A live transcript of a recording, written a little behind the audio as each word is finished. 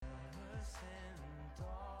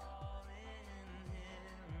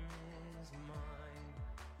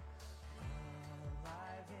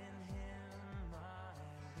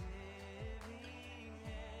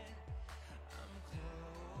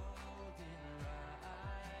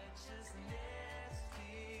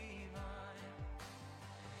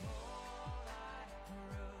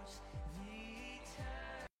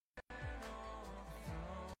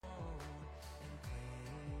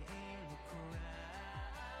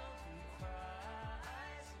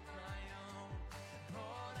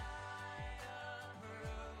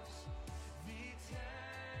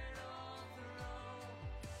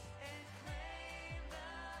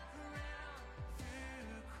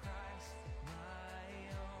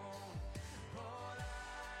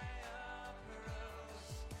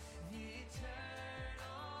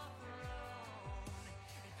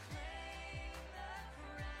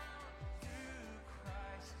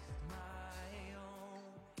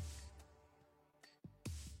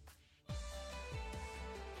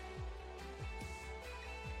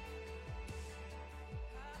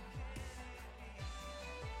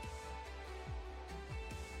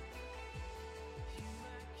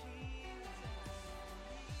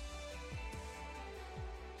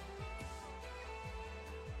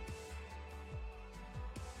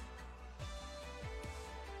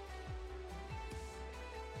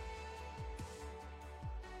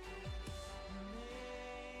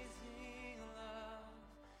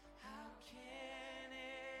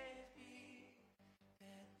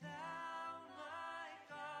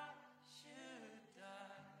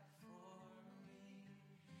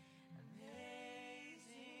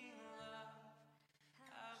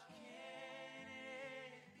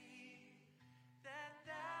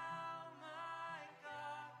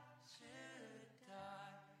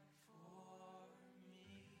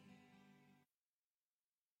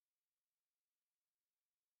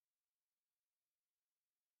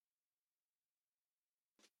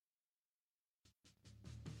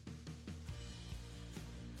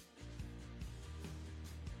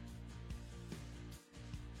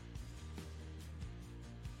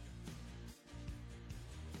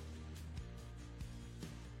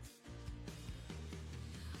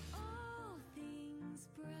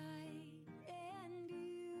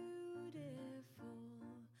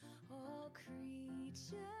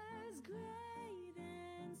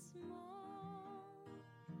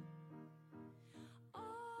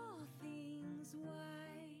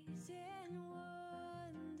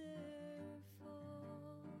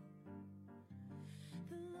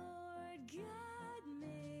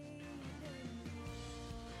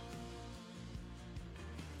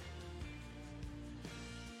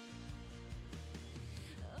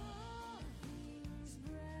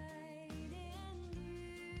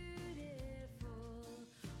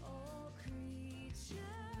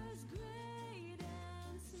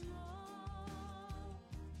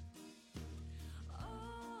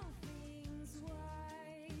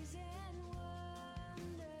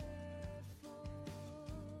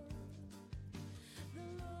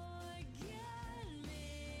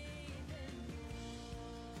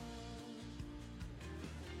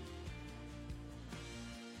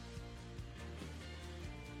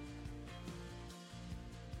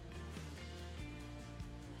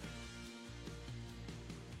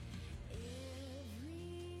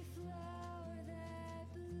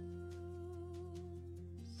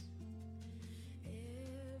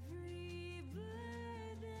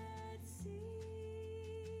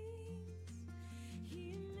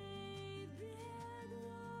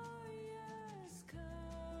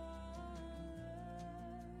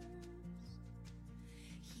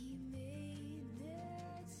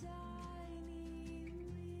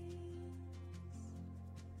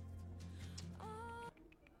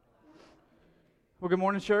Well, good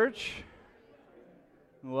morning, church.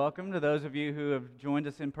 Welcome to those of you who have joined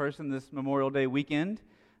us in person this Memorial Day weekend.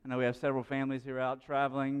 I know we have several families who are out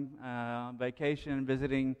traveling, on vacation,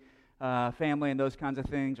 visiting family and those kinds of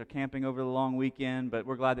things, or camping over the long weekend, but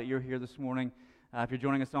we're glad that you're here this morning. If you're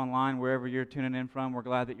joining us online, wherever you're tuning in from, we're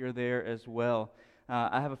glad that you're there as well.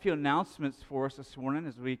 I have a few announcements for us this morning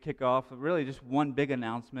as we kick off. Really just one big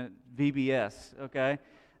announcement, VBS, okay?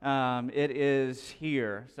 It is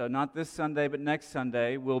here. So not this Sunday, but next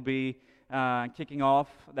Sunday. We'll be kicking off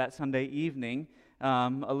that Sunday evening.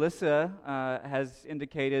 Alyssa has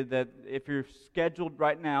indicated that if you're scheduled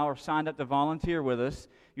right now or signed up to volunteer with us,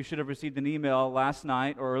 you should have received an email last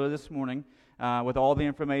night or early this morning with all the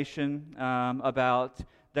information about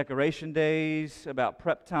decoration days, about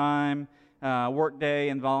prep time, work day,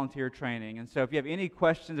 and volunteer training. And so if you have any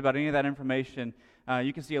questions about any of that information,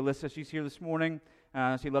 you can see Alyssa. She's here this morning.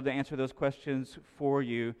 She'd love to answer those questions for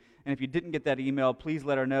you. And if you didn't get that email, please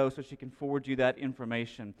let her know so she can forward you that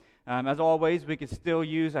information. As always, we could still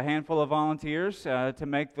use a handful of volunteers to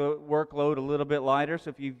make the workload a little bit lighter. So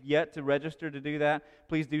if you've yet to register to do that,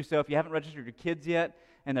 please do so. If you haven't registered your kids yet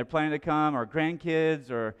and they're planning to come, or grandkids,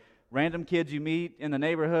 or random kids you meet in the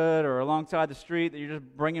neighborhood or alongside the street that you're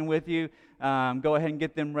just bringing with you, go ahead and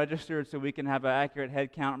get them registered so we can have an accurate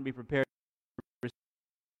head count and be prepared.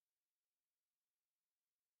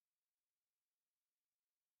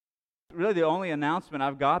 Really the only announcement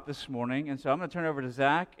I've got this morning, and so I'm going to turn it over to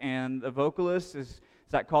Zach, and the vocalist,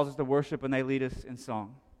 Zach calls us to worship, and they lead us in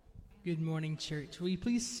song. Good morning, church. Will you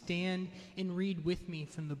please stand and read with me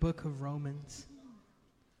from the book of Romans?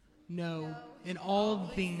 No, in all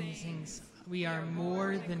things we are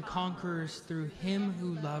more than conquerors through him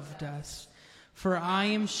who loved us. For I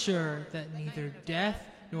am sure that neither death,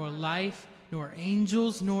 nor life, nor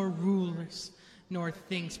angels, nor rulers, nor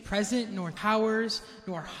things present, nor powers,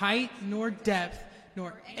 nor height, nor depth,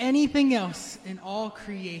 nor anything else in all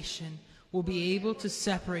creation will be able to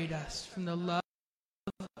separate us from the love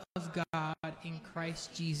of God in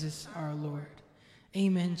Christ Jesus our Lord.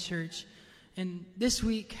 Amen, church. And this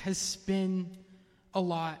week has been a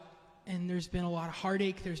lot, and there's been a lot of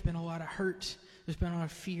heartache, there's been a lot of hurt, there's been a lot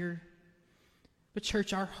of fear. But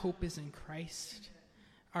church, our hope is in Christ.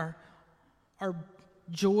 Our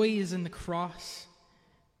joy is in the cross,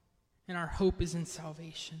 and our hope is in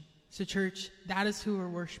salvation. So church, that is who we're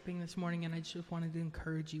worshiping this morning, and I just wanted to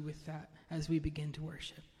encourage you with that as we begin to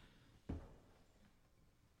worship.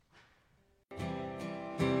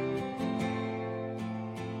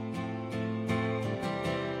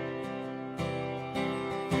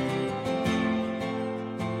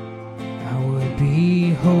 I would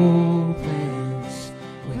be hopeless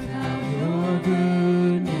without your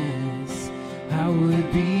goodness. I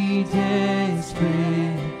would be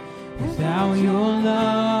desperate without your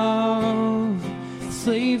love.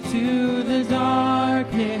 Slave to the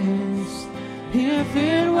darkness, if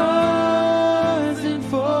it wasn't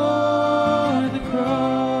for the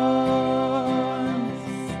cross.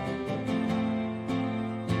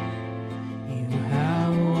 You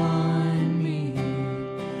have won me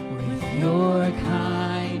with your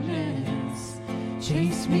kindness.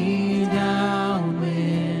 Chase me down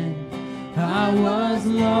when I was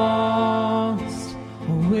lost.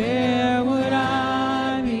 Where would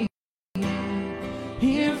I be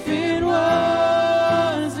if it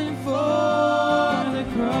wasn't for the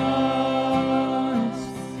cross?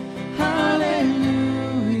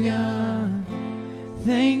 Hallelujah.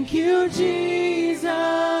 Thank you, Jesus.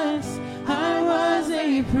 I was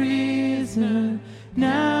a prisoner.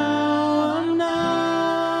 Now I'm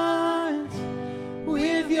not.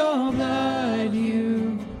 With your blood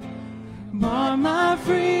you bought my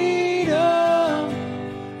freedom.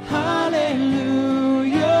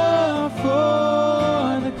 Hallelujah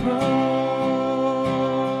for the cross.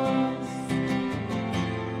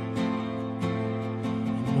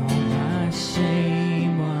 And all my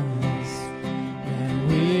shame was met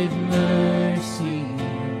with mercy,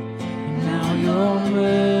 and now your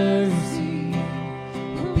mercy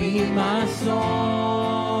will be my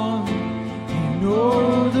song. You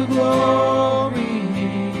know the glory,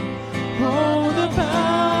 oh the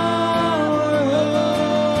power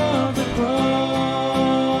of the cross.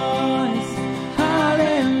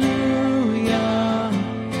 Hallelujah.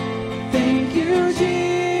 Thank you,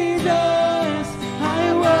 Jesus.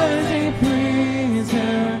 I was a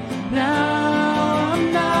prisoner. Now I'm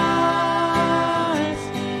not.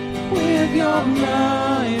 With your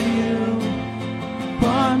blood you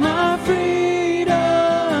bought my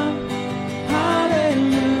freedom.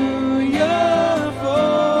 Hallelujah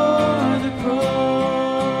for the cross.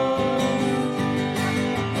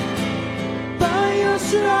 By your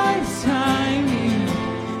stripes I'm healed.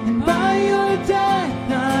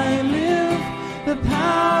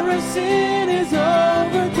 power of sin is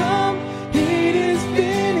overcome. It is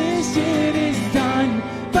finished, it is done.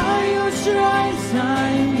 By your stripes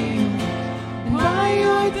I live, and by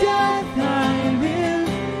your death I live.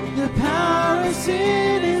 The power of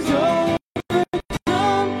sin is overcome.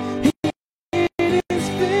 It is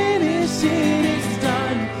finished, it is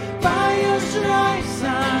done. By your stripes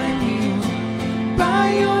I live,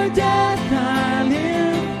 by your death I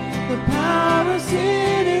live. The power of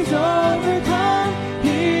sin is overcome.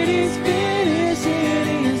 It is finished, it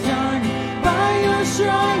is done. By your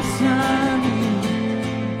stripes I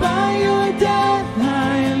live, by your death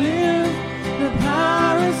I live. The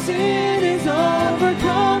power of sin is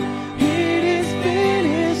overcome. It is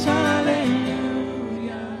finished,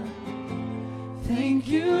 hallelujah. Thank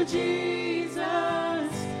you, Jesus.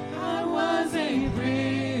 I was a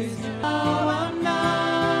prisoner. Now I'm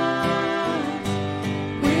not.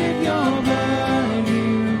 With your blood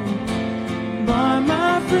you bought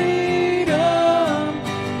my freedom.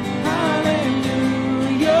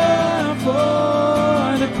 Hallelujah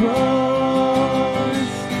for the cross.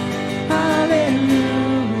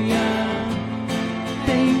 Hallelujah.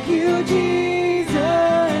 Thank you,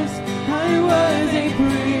 Jesus. I was a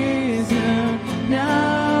prisoner.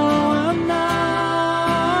 Now I'm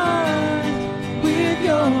not. With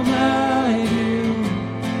your blood you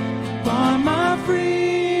bought my freedom.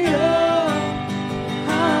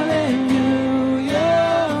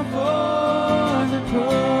 Hallelujah for the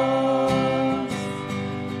cross.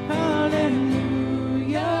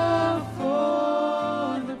 Hallelujah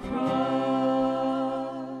for the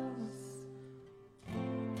cross.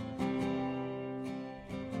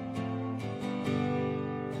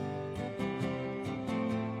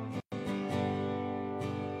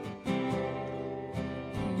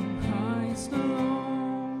 In Christ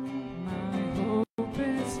alone, my hope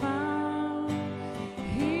is found.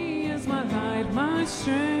 He is my light, my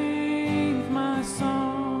strength, my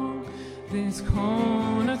song. This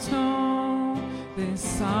cornerstone, this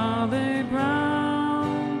solid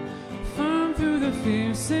ground, firm through the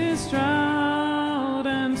fiercest drought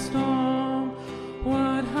and storm.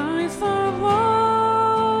 What heights of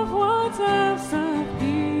love, what depths of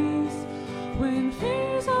peace, when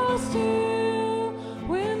fears are still,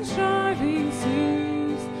 when striving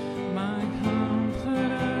cease. My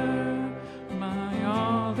comforter, my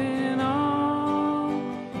all in all,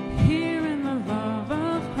 here in the love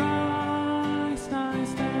of Christ I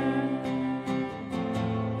stand.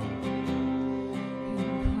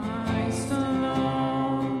 In Christ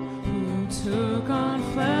alone, who took on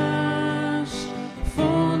flesh,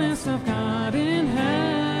 fullness of God in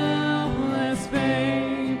helpless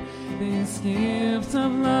babe. This gift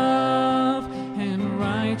of love and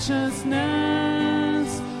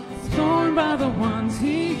righteousness, torn by the ones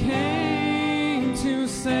he came to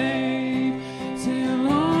save. Till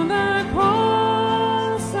on that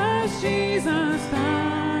cross, as Jesus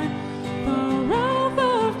died, the wrath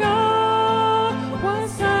of God was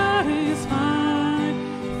satisfied.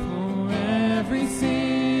 For every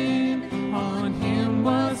sin on him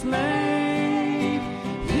was laid.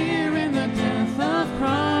 Here in the death of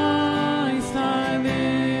Christ I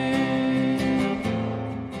live.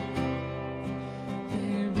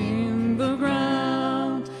 There in the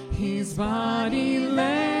ground his body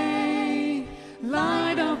lay,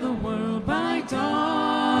 light of the world by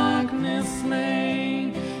darkness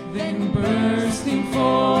slain. Then bursting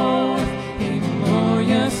forth in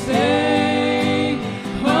glorious day,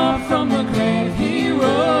 up from the grave he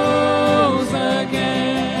rose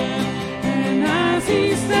again. And as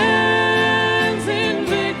he stands in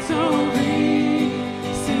victory,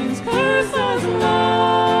 sin's curse has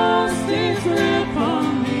lost its grip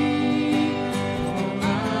on me. For I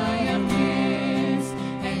am his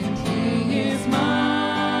and he is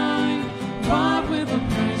mine, bought with the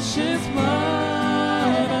precious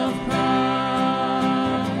blood of Christ.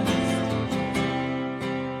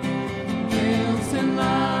 Guilt and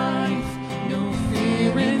life, no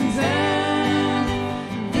fear in death.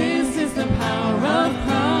 This is the power of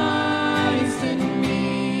Christ in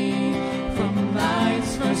me. From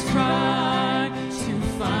life's first cry to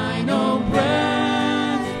final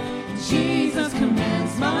breath, Jesus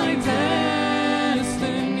commands my destiny.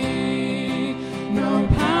 No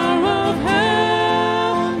power of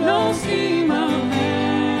hell, no scheme of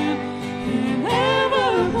man can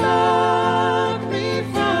ever pluck me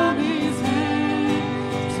from his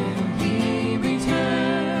hand. Till he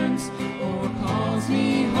returns or calls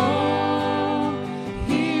me home,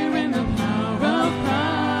 here in the power of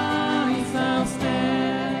Christ I'll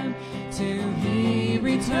stand. Till he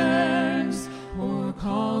returns or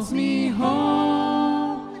calls me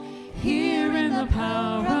home, here in the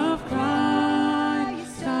power of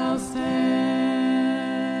Christ I'll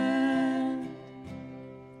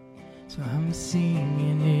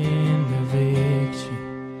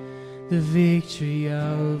the victory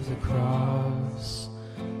of the cross,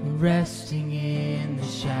 and resting in the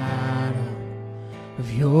shadow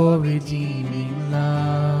of your redeeming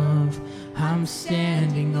love. I'm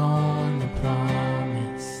standing on the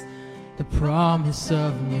promise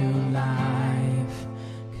of new life,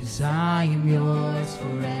 'cause I am yours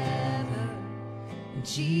forever, and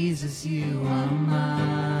Jesus, you are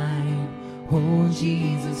mine. Oh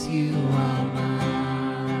Jesus, you are mine.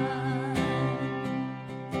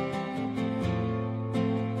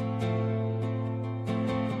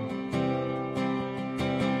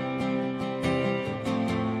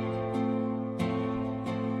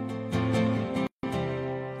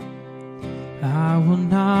 I will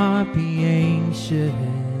not be anxious.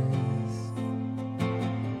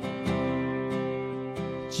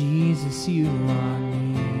 Jesus, you are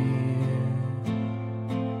near.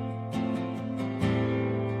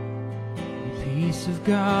 The peace of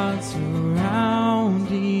God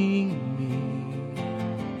surrounding me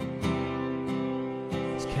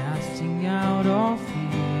is casting out all fear.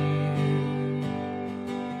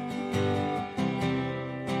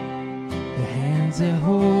 The hands that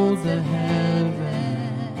hold the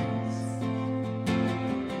heavens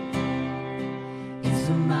is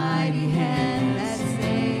a mighty hand that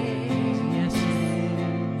saves. Yes, it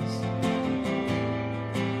is.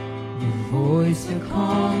 The voice that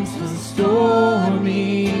calms the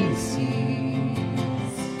stormy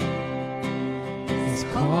seas is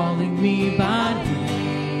calling me by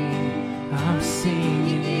name. I'm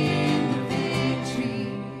singing in the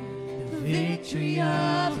victory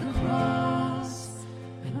of the cross,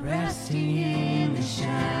 resting in the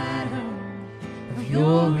shadow of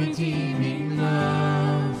your redeeming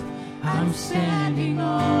love. I'm standing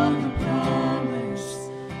on the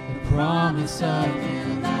promise of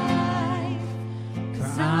new life,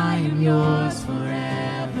 'cause I am yours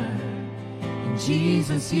forever, and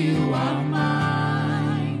Jesus, you are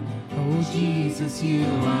mine. Oh Jesus, you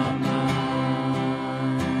are mine.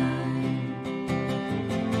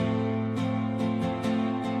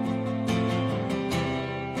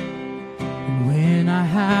 When I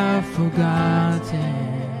have forgotten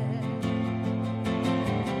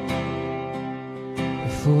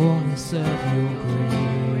the fullness of your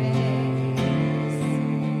grace,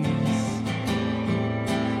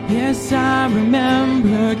 yes, I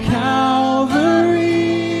remember Calvary,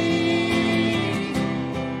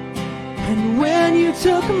 and when you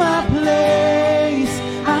took my place,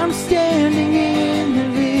 I'm standing in the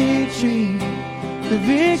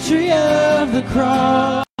victory of the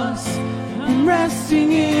cross, resting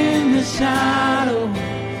in the shadow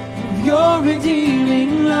of your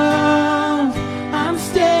redeeming love. I'm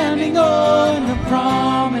standing on the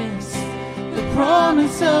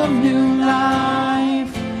promise of new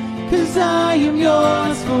life, 'cause I am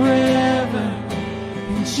yours forever,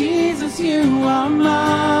 and Jesus, you are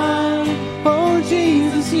mine. Oh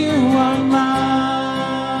Jesus, you are mine.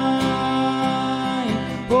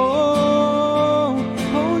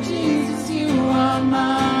 Oh Jesus, you are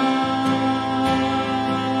mine.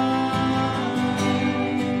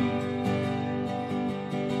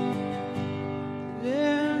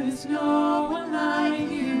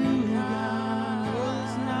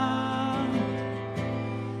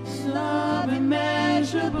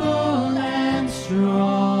 And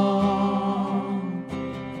strong,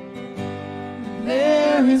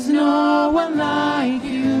 there is no one like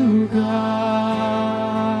you,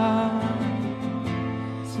 God,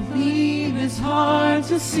 to lead this heart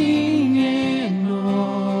to sing in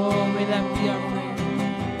glory. That be our prayer.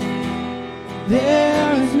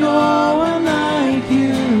 There is no one like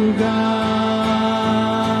you, God,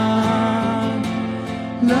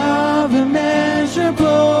 love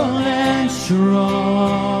immeasurable and strong.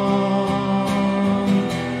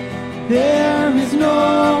 There is no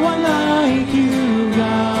one like you,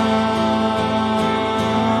 God.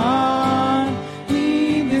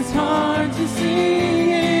 Lead this heart to sing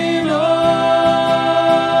in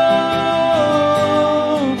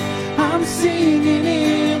I'm singing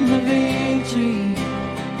in the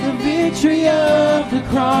victory of the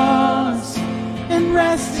cross, and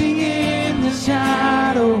resting in the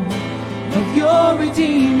shadow of your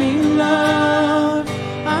redeeming love.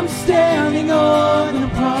 I'm standing on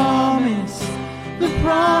the promise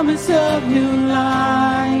of new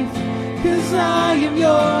life, 'cause I am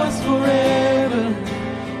yours forever,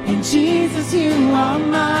 and Jesus, you are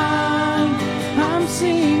mine. I'm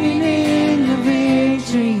singing in the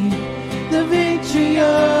victory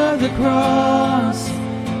of the cross,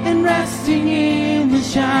 and resting in the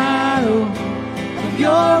shadow of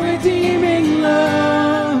your redeeming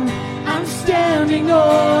love. I'm standing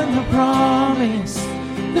on the promise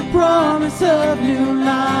of new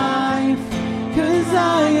life,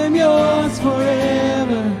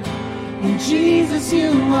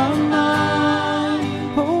 Jesus, you are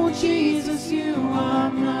mine. Oh, Jesus, you are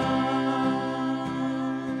mine.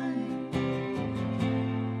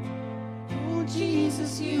 Oh,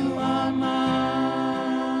 Jesus, you are mine.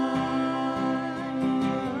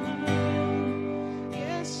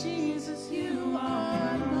 Yes, Jesus, you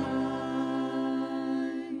are mine.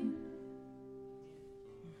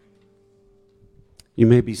 You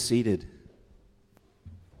may be seated.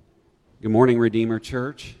 Good morning, Redeemer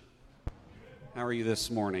Church. How are you this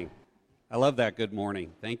morning? I love that good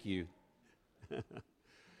morning. Thank you.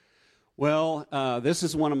 Well, this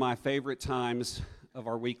is one of my favorite times of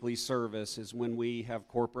our weekly service is when we have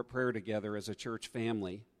corporate prayer together as a church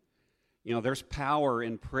family. You know, there's power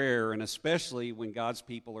in prayer, and especially when God's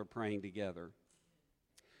people are praying together.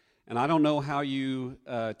 And I don't know how you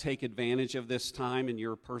take advantage of this time in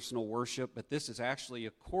your personal worship, but this is actually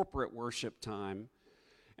a corporate worship time.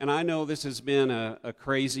 And I know this has been a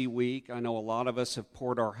crazy week. I know a lot of us have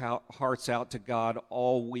poured our hearts out to God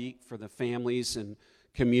all week for the families and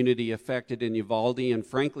community affected in Uvalde. And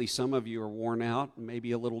frankly, some of you are worn out and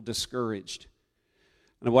maybe a little discouraged.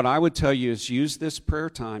 And what I would tell you is use this prayer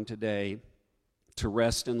time today to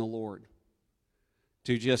rest in the Lord,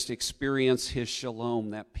 to just experience His shalom,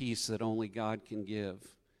 that peace that only God can give.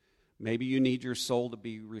 Maybe you need your soul to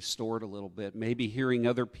be restored a little bit. Maybe hearing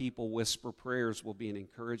other people whisper prayers will be an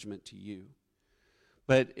encouragement to you.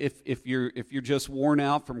 But if you're just worn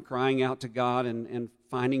out from crying out to God and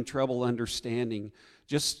finding trouble understanding,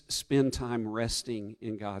 just spend time resting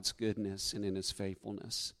in God's goodness and in His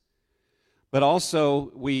faithfulness. But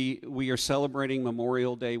also, we are celebrating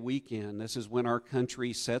Memorial Day weekend. This is when our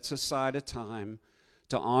country sets aside a time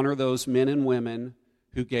to honor those men and women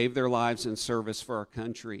who gave their lives in service for our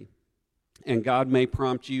country. And God may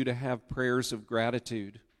prompt you to have prayers of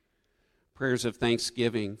gratitude, prayers of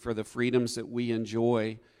thanksgiving for the freedoms that we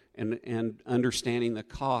enjoy and understanding the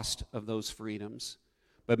cost of those freedoms.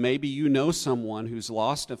 But maybe you know someone who's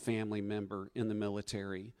lost a family member in the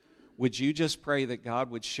military. Would you just pray that God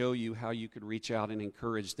would show you how you could reach out and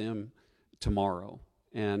encourage them tomorrow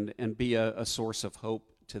and be a source of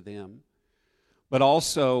hope to them? But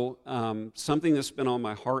also, something that's been on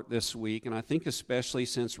my heart this week, and I think especially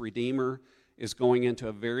since Redeemer is going into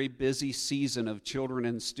a very busy season of children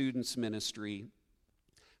and students ministry,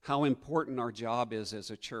 how important our job is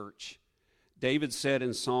as a church. David said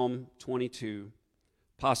in Psalm 22,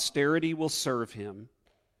 "Posterity will serve him.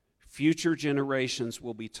 Future generations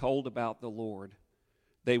will be told about the Lord.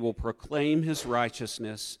 They will proclaim His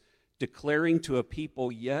righteousness, declaring to a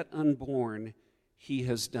people yet unborn, He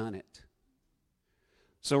has done it."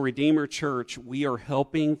 So, Redeemer Church, we are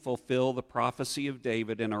helping fulfill the prophecy of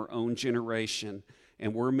David in our own generation,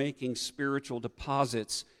 and we're making spiritual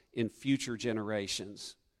deposits in future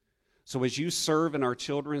generations. So as you serve in our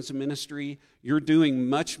children's ministry, you're doing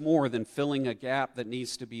much more than filling a gap that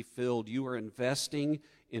needs to be filled. You are investing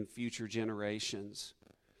in future generations.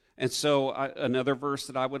 And so another verse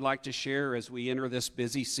that I would like to share as we enter this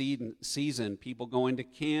busy season, people going to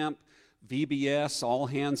camp, VBS, all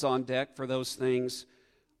hands on deck for those things.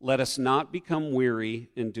 Let us not become weary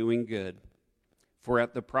in doing good, for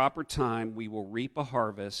at the proper time we will reap a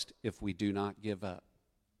harvest if we do not give up.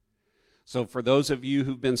 So for those of you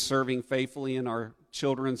who've been serving faithfully in our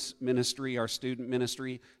children's ministry, our student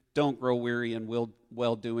ministry, don't grow weary in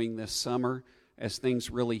well-doing this summer as things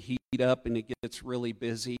really heat up and it gets really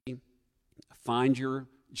busy. Find your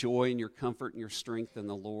joy and your comfort and your strength in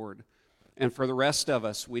the Lord. And for the rest of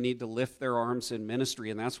us, we need to lift their arms in ministry.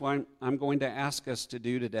 And that's what I'm going to ask us to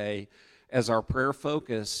do today as our prayer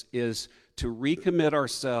focus is to recommit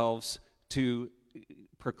ourselves to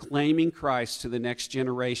proclaiming Christ to the next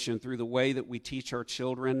generation through the way that we teach our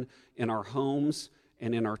children in our homes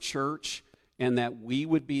and in our church, and that we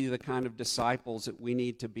would be the kind of disciples that we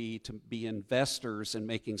need to be investors in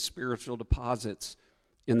making spiritual deposits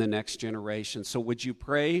in the next generation. So would you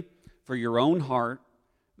pray for your own heart,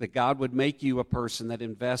 that God would make you a person that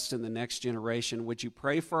invests in the next generation? Would you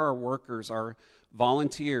pray for our workers, our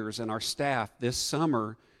volunteers, and our staff this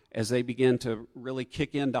summer as they begin to really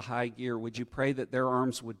kick into high gear? Would you pray that their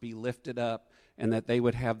arms would be lifted up and that they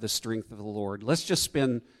would have the strength of the Lord? Let's just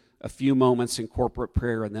spend a few moments in corporate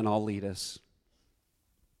prayer, and then I'll lead us.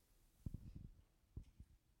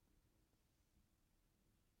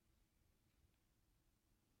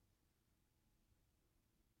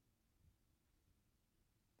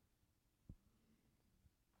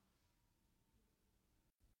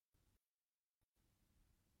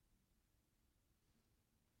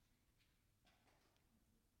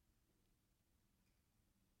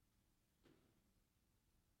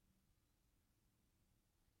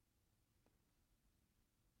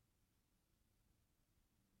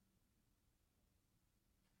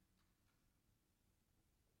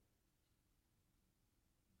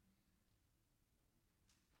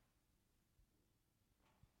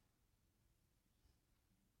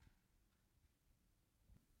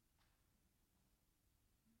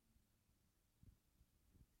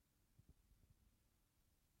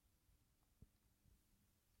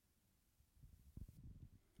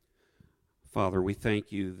 Father, we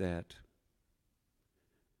thank you that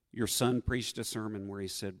your Son preached a sermon where he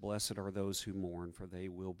said, "Blessed are those who mourn, for they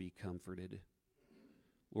will be comforted."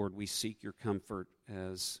 Lord, we seek your comfort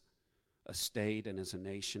as a state and as a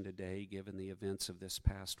nation today, given the events of this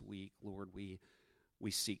past week. Lord, we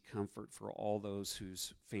seek comfort for all those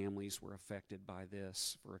whose families were affected by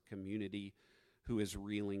this, for a community who is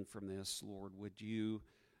reeling from this. Lord, would you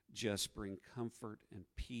just bring comfort and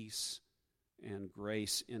peace and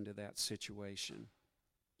grace into that situation?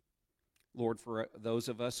 Lord, for those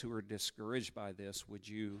of us who are discouraged by this, would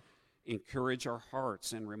you encourage our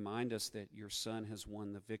hearts and remind us that your Son has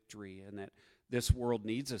won the victory and that this world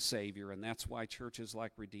needs a Savior, and that's why churches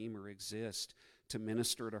like Redeemer exist, to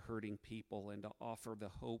minister to hurting people and to offer the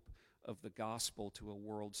hope of the gospel to a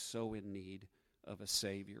world so in need of a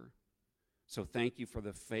Savior. So thank you for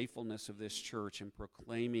the faithfulness of this church in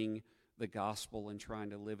proclaiming the gospel and trying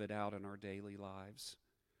to live it out in our daily lives.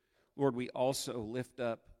 Lord, we also lift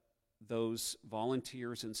up those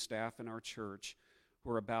volunteers and staff in our church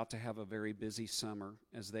who are about to have a very busy summer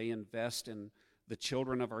as they invest in the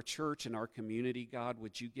children of our church and our community. God,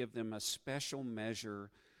 would you give them a special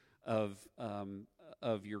measure of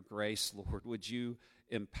your grace, Lord? Would you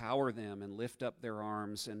empower them and lift up their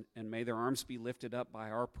arms, and may their arms be lifted up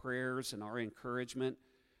by our prayers and our encouragement.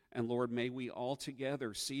 And Lord, may we all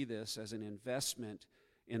together see this as an investment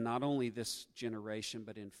in not only this generation,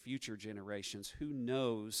 but in future generations. Who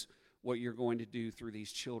knows what you're going to do through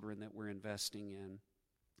these children that we're investing in?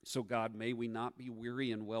 So God, may we not be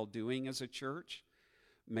weary in well-doing as a church.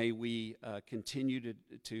 May we continue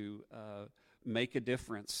to make a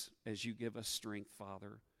difference as you give us strength,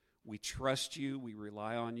 Father. We trust you. We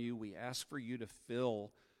rely on you. We ask for you to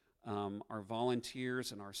fill our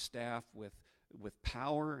volunteers and our staff with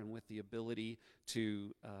power and with the ability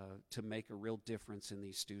to make a real difference in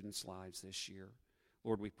these students' lives this year.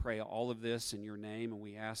 Lord, we pray all of this in your name, and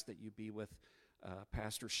we ask that you be with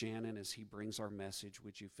Pastor Shannon as he brings our message.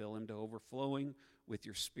 Would you fill him to overflowing with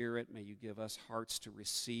your Spirit? May you give us hearts to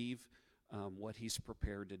receive what he's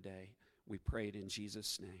prepared today. We pray it in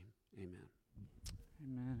Jesus' name. Amen.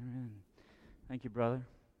 Amen, amen. Thank you, brother.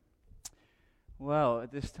 Well,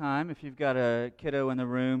 at this time, if you've got a kiddo in the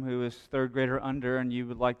room who is third grade or under and you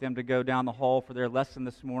would like them to go down the hall for their lesson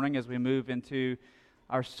this morning as we move into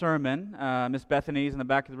our sermon, Miss Bethany's in the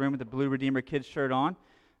back of the room with the blue Redeemer Kids shirt on.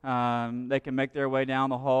 They can make their way down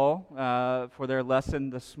the hall for their lesson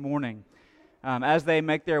this morning. As they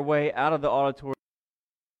make their way out of the auditorium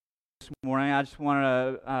this morning, I just want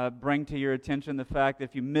to bring to your attention the fact that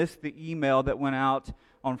if you missed the email that went out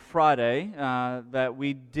on Friday, that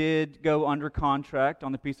we did go under contract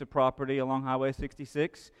on the piece of property along Highway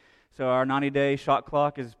 66. So our 90-day shot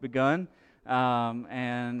clock has begun.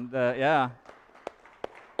 The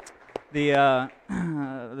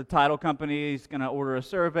title company is going to order a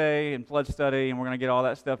survey and flood study, and we're going to get all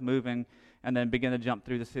that stuff moving and then begin to jump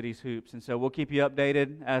through the city's hoops. And so we'll keep you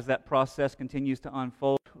updated as that process continues to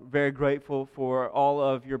unfold. Very grateful for all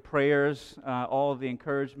of your prayers, all of the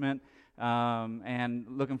encouragement, and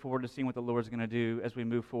looking forward to seeing what the Lord's going to do as we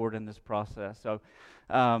move forward in this process. So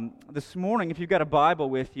this morning, if you've got a Bible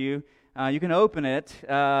with you, you can open it.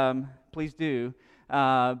 Please do.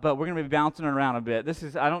 But we're going to be bouncing around a bit.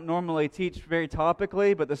 I don't normally teach very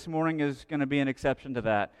topically, but this morning is going to be an exception to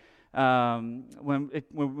that. When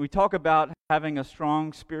we talk about having a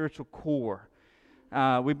strong spiritual core,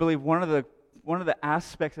 we believe one of the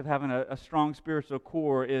aspects of having a strong spiritual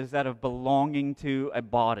core is that of belonging to a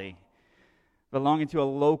body, belonging to a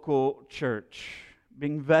local church,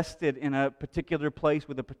 being vested in a particular place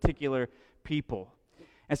with a particular people.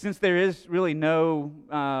 And since there is really no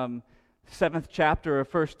 7th chapter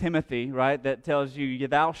of 1 Timothy, right, that tells you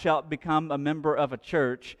thou shalt become a member of a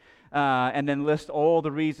church, and then list all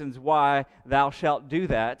the reasons why thou shalt do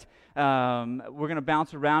that. We're going to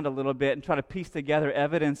bounce around a little bit and try to piece together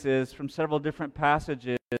evidences from several different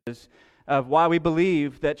passages of why we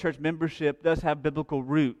believe that church membership does have biblical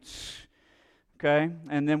roots. Okay?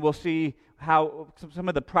 And then we'll see how some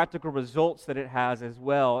of the practical results that it has as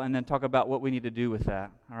well, and then talk about what we need to do with that.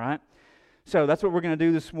 All right? So that's what we're going to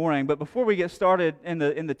do this morning. But before we get started in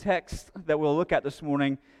the text that we'll look at this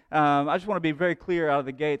morning, I just want to be very clear out of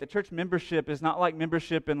the gate that church membership is not like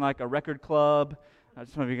membership in like a record club.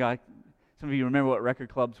 Some of you remember what record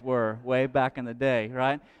clubs were way back in the day,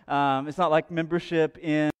 right? It's not like membership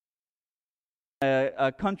in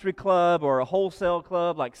a country club or a wholesale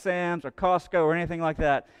club like Sam's or Costco or anything like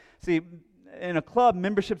that. See, in a club,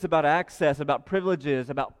 membership's about access, about privileges,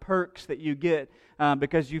 about perks that you get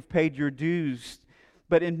because you've paid your dues.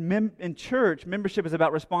 But in church, membership is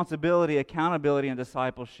about responsibility, accountability, and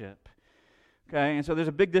discipleship. Okay, and so there's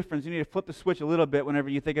a big difference. You need to flip the switch a little bit whenever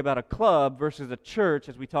you think about a club versus a church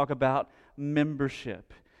as we talk about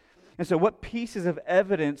membership. And so what pieces of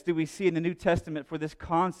evidence do we see in the New Testament for this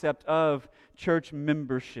concept of church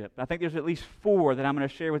membership? I think there's at least 4 that I'm going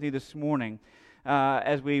to share with you this morning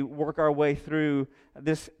as we work our way through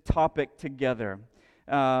this topic together.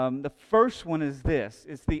 The first one is this.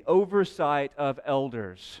 It's the oversight of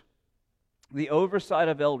elders. The oversight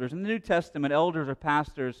of elders. In the New Testament, elders or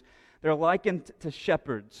pastors, they're likened to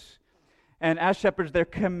shepherds. And as shepherds, they're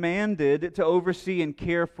commanded to oversee and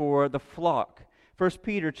care for the flock. 1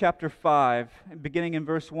 Peter chapter 5, beginning in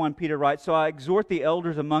verse 1, Peter writes, "So I exhort the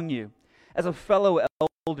elders among you, as a fellow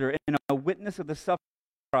elder and a witness of the suffering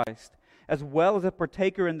of Christ, as well as a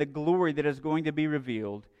partaker in the glory that is going to be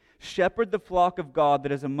revealed. Shepherd the flock of God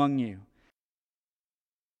that is among you,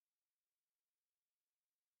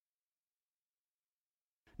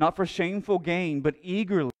 not for shameful gain, but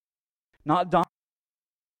eagerly, not dominating,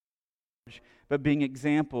 but being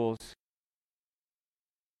examples."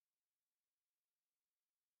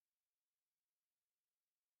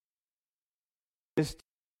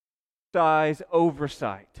 Exercise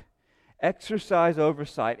oversight. Exercise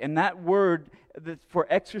oversight. And that word for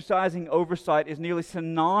exercising oversight is nearly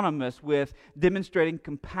synonymous with demonstrating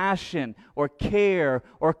compassion or care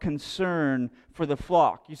or concern for the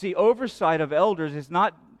flock. You see, oversight of elders is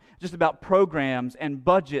not just about programs and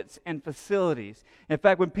budgets and facilities. In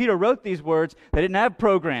fact, when Peter wrote these words, they didn't have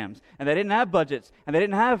programs, and they didn't have budgets, and they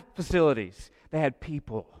didn't have facilities. They had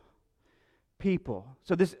people.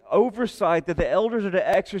 So this oversight that the elders are to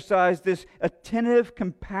exercise, this attentive,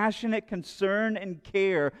 compassionate concern and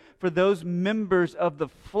care for those members of the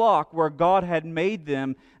flock where God had made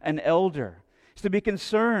them an elder. It's to be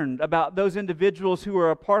concerned about those individuals who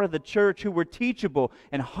were a part of the church, who were teachable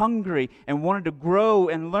and hungry and wanted to grow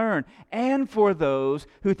and learn, and for those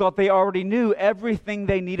who thought they already knew everything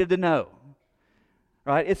they needed to know.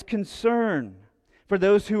 Right? It's concern for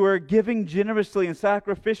those who are giving generously and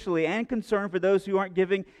sacrificially, and concern for those who aren't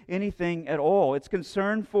giving anything at all. It's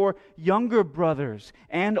concern for younger brothers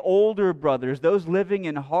and older brothers, those living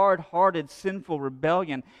in hard-hearted sinful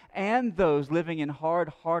rebellion, and those living in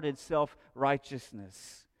hard-hearted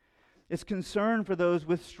self-righteousness. It's concern for those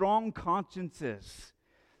with strong consciences,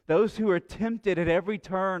 those who are tempted at every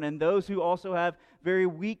turn, and those who also have very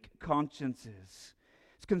weak consciences.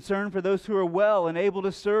 It's concern for those who are well and able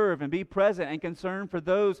to serve and be present, and concern for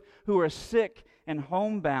those who are sick and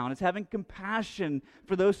homebound. It's having compassion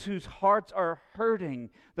for those whose hearts are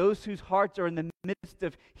hurting, those whose hearts are in the midst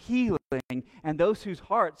of healing, and those whose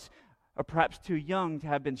hearts are perhaps too young to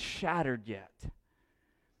have been shattered yet.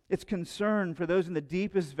 It's concern for those in the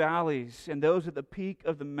deepest valleys and those at the peak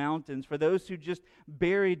of the mountains, for those who just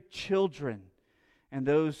buried children and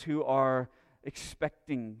those who are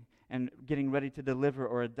expecting and getting ready to deliver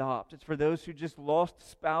or adopt. It's for those who just lost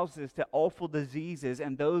spouses to awful diseases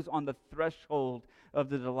and those on the threshold of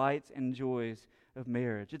the delights and joys of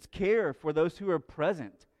marriage. It's care for those who are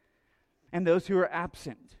present and those who are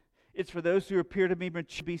absent. It's for those who appear to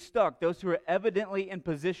be stuck, those who are evidently in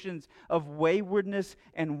positions of waywardness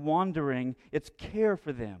and wandering. It's care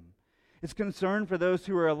for them. It's concern for those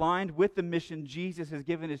who are aligned with the mission Jesus has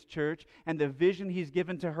given His church and the vision He's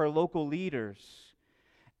given to her local leaders.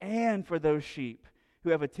 And for those sheep who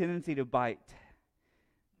have a tendency to bite,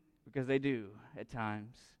 because they do at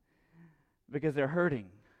times, because they're hurting,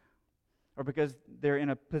 or because they're in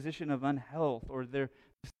a position of unhealth, or they're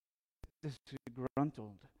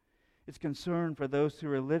disgruntled. It's concern for those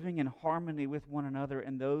who are living in harmony with one another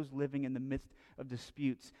and those living in the midst of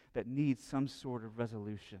disputes that need some sort of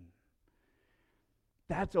resolution.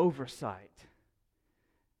 That's oversight.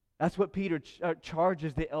 That's what Peter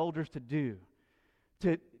charges the elders to do.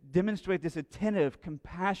 To demonstrate this attentive,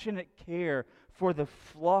 compassionate care for the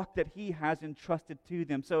flock that He has entrusted to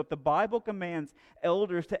them. So if the Bible commands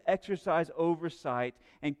elders to exercise oversight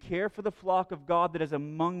and care for the flock of God that is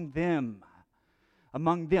among them,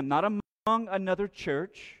 not among another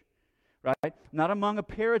church, right? Not among a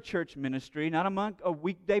parachurch ministry, not among a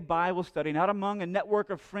weekday Bible study, not among a network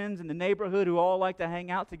of friends in the neighborhood who all like to hang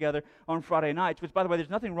out together on Friday nights, which, by the way, there's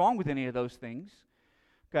nothing wrong with any of those things,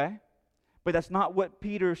 okay? But that's not what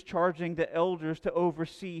Peter's charging the elders to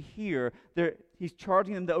oversee here. He's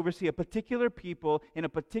charging them to oversee a particular people in a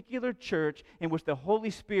particular church in which the Holy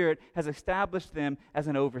Spirit has established them as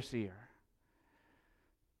an overseer.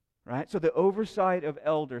 Right? So the oversight of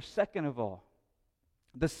elders. Second of all,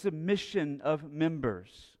 the submission of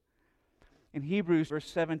members. In Hebrews verse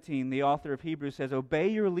 17, the author of Hebrews says, "Obey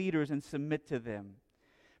your leaders and submit to them,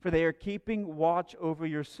 for they are keeping watch over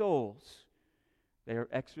your souls." They are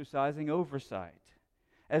exercising oversight.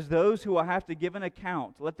 as those who will have to give an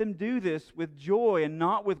account. Let them do this with joy and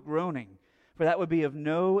not with groaning, for that would be of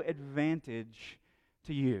no advantage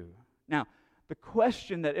to you. Now, the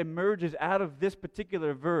question that emerges out of this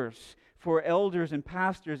particular verse for elders and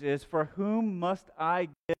pastors is, for whom must I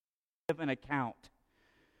give an account?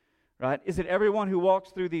 Right? Is it everyone who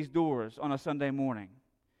walks through these doors on a Sunday morning?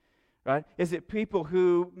 Right? Is it people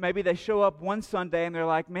who maybe they show up one Sunday and they're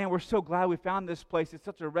like, man, we're so glad we found this place. It's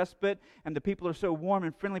such a respite and the people are so warm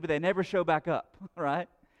and friendly, but they never show back up, right?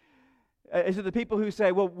 Is it the people who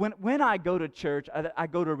say, well, when I go to church, I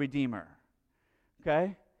go to Redeemer,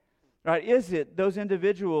 okay? Right? Is it those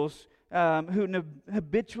individuals who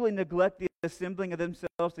habitually neglect the assembling of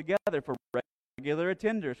themselves together for regular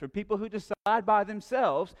attenders, for people who decide by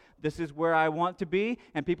themselves, this is where I want to be,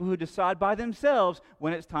 and people who decide by themselves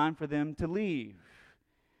when it's time for them to leave?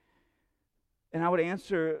 And I would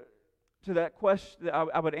answer to that question,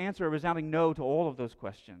 I would answer a resounding no to all of those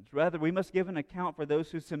questions. Rather, we must give an account for those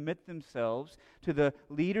who submit themselves to the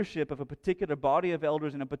leadership of a particular body of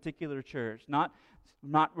elders in a particular church.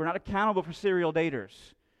 We're not accountable for serial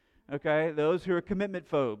daters, okay? Those who are commitment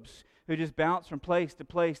phobes, who just bounce from place to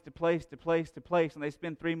place to place to place to place, and they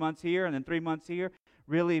spend 3 months here and then 3 months here,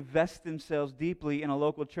 really vest themselves deeply in a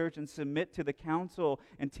local church and submit to the counsel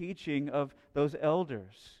and teaching of those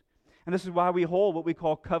elders. And this is why we hold what we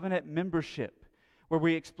call covenant membership, where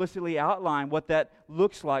we explicitly outline what that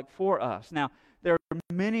looks like for us. Now, there are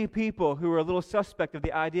many people who are a little suspect of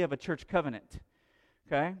the idea of a church covenant,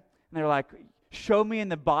 okay? And they're like, show me in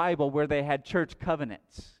the Bible where they had church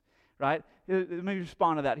covenants, right? Let me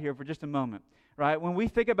respond to that here for just a moment, right? When we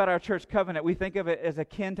think about our church covenant, we think of it as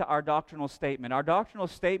akin to our doctrinal statement. Our doctrinal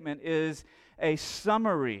statement is a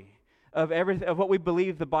summary of everything, of what we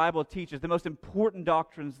believe the Bible teaches, the most important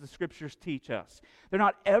doctrines the Scriptures teach us. They're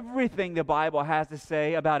not everything the Bible has to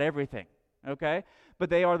say about everything, okay? But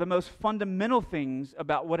they are the most fundamental things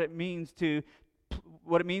about what it means to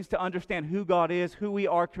understand who God is, who we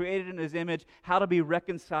are, created in His image, how to be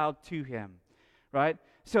reconciled to Him, right?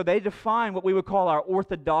 So they define what we would call our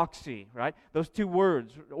orthodoxy, right? Those two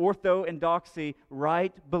words, ortho and doxy,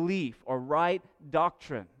 right belief or right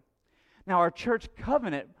doctrine. Now, our church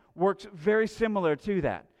covenant works very similar to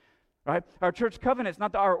that, right? Our church covenant is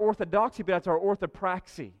not our orthodoxy, but it's our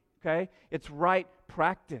orthopraxy, okay? It's right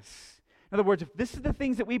practice. In other words, if this is the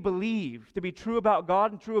things that we believe to be true about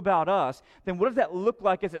God and true about us, then what does that look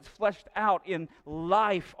like as it's fleshed out in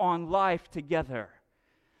life on life together?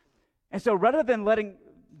 And so rather than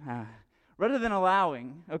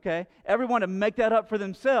allowing, okay, everyone to make that up for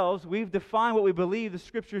themselves, we've defined what we believe the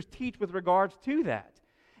Scriptures teach with regards to that.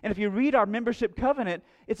 And if you read our membership covenant,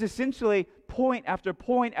 it's essentially point after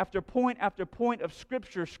point after point after point of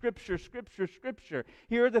Scripture, Scripture, Scripture, Scripture.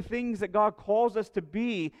 Here are the things that God calls us to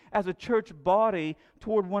be as a church body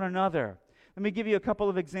toward one another. Let me give you a couple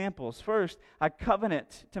of examples. First, I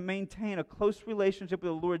covenant to maintain a close relationship with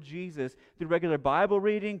the Lord Jesus through regular Bible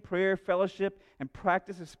reading, prayer, fellowship, and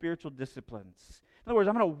practice of spiritual disciplines. In other words,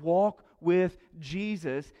 I'm going to walk with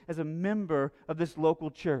Jesus as a member of this local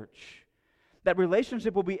church. That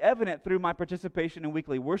relationship will be evident through my participation in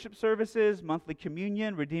weekly worship services, monthly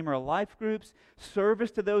communion, Redeemer life groups,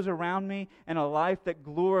 service to those around me, and a life that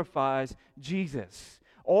glorifies Jesus.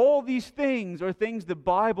 All these things are things the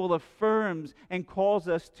Bible affirms and calls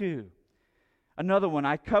us to. Another one,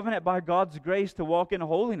 I covenant by God's grace to walk in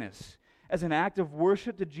holiness as an act of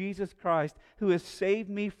worship to Jesus Christ, who has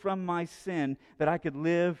saved me from my sin, that I could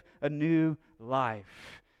live a new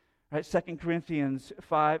life. Right, 2 Corinthians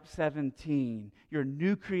 5:17, you're a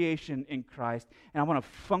new creation in Christ, and I want to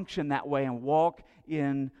function that way and walk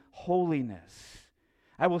in holiness.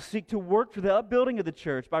 I will seek to work for the upbuilding of the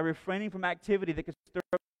church by refraining from activity that could stir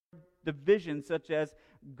up division, such as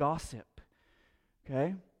gossip.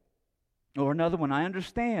 Okay? Or another one, I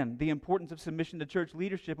understand the importance of submission to church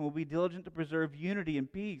leadership and will be diligent to preserve unity and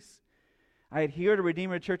peace. I adhere to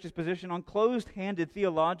Redeemer Church's position on closed-handed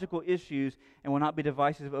theological issues and will not be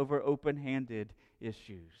divisive over open-handed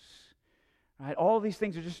issues. Right? All these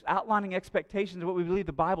things are just outlining expectations of what we believe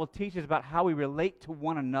the Bible teaches about how we relate to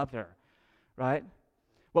one another. Right?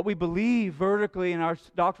 What we believe vertically in our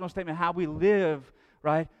doctrinal statement, how we live,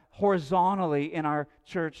 right, horizontally in our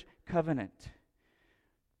church covenant.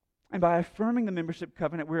 And by affirming the membership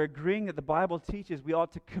covenant, we're agreeing that the Bible teaches we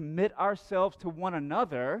ought to commit ourselves to one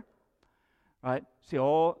another. Right?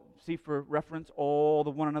 See for reference all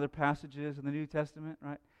the one another passages in the New Testament,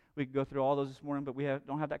 right? We could go through all those this morning, but we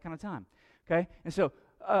don't have that kind of time. Okay? And so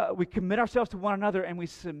we commit ourselves to one another and we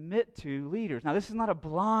submit to leaders. Now, this is not a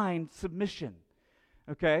blind submission.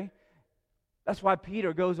 Okay? That's why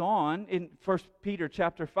Peter goes on in 1 Peter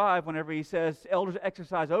chapter 5, whenever he says, elders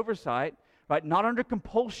exercise oversight, right? Not under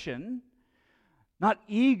compulsion, not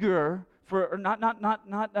eager for, or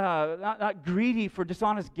not greedy for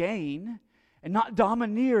dishonest gain, and not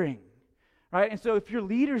domineering, right? And so if your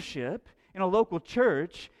leadership in a local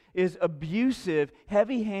church is abusive,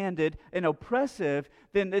 heavy-handed, and oppressive,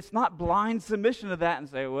 then it's not blind submission to that and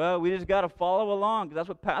say, well, we just got to follow along because that's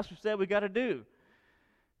what pastor said we got to do,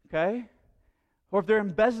 okay? Or if they're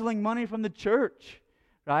embezzling money from the church,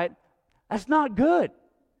 right? That's not good.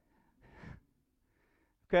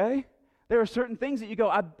 Okay? There are certain things that you go,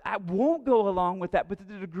 I won't go along with that, but to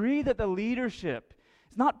the degree that the leadership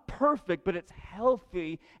is not perfect, but it's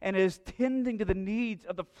healthy and is tending to the needs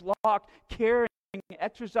of the flock, caring,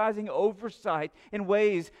 exercising oversight in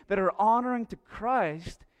ways that are honoring to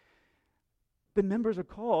Christ, the members are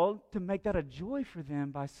called to make that a joy for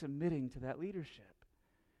them by submitting to that leadership.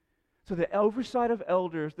 So the oversight of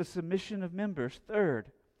elders, the submission of members.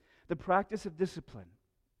 Third, the practice of discipline.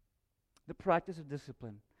 The practice of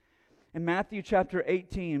discipline. In Matthew chapter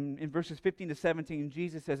 18, in verses 15 to 17,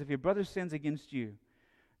 Jesus says, if your brother sins against you,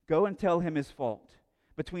 go and tell him his fault,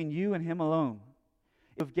 between you and him alone.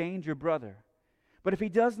 You have gained your brother. But if he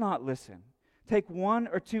does not listen, take one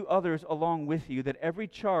or two others along with you, that every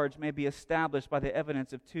charge may be established by the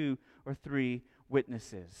evidence of 2 or 3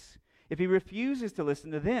 witnesses. If he refuses to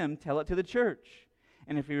listen to them, tell it to the church.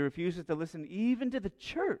 And if he refuses to listen even to the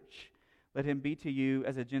church, let him be to you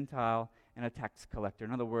as a Gentile and a tax collector.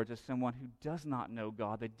 In other words, as someone who does not know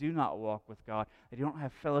God, they do not walk with God, they don't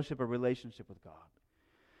have fellowship or relationship with God.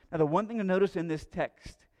 Now, the one thing to notice in this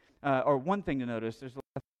text, there's a lot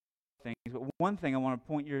of things, but one thing I want to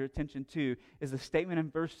point your attention to is the statement in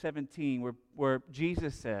verse 17 where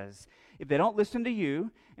Jesus says, if they don't listen to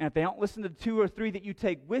you, and if they don't listen to 2 or 3 that you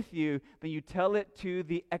take with you, then you tell it to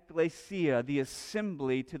the ecclesia, the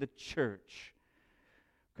assembly, to the church.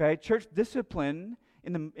 Okay, church discipline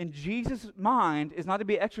in Jesus' mind is not to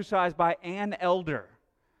be exercised by an elder.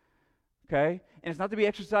 Okay, and it's not to be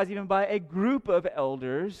exercised even by a group of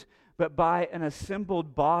elders, but by an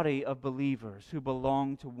assembled body of believers who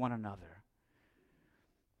belong to one another.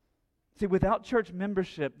 See, without church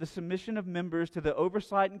membership, the submission of members to the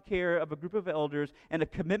oversight and care of a group of elders and a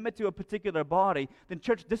commitment to a particular body, then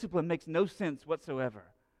church discipline makes no sense whatsoever.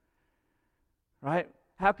 Right?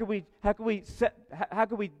 How could we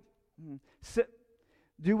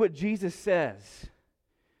do what Jesus says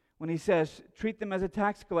when he says, treat them as a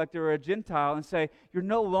tax collector or a Gentile, and say, you're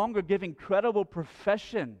no longer giving credible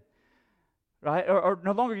profession, right? Or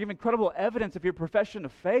no longer giving credible evidence of your profession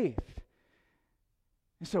of faith.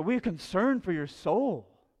 And so we're concerned for your soul.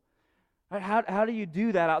 Right? How do you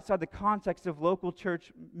do that outside the context of local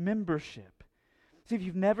church membership? See, if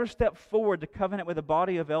you've never stepped forward to covenant with a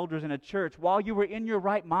body of elders in a church while you were in your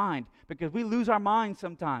right mind, because we lose our minds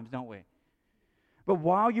sometimes, don't we? But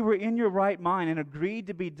while you were in your right mind and agreed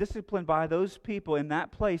to be disciplined by those people in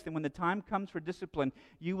that place, then when the time comes for discipline,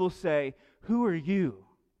 you will say, who are you?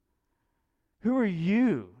 Who are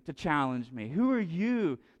you to challenge me? Who are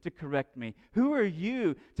you to correct me? Who are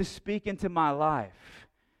you to speak into my life?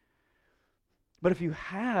 But if you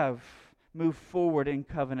have moved forward in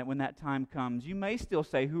covenant when that time comes, you may still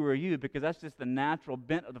say, who are you? Because that's just the natural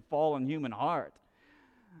bent of the fallen human heart.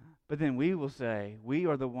 But then we will say, we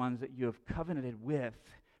are the ones that you have covenanted with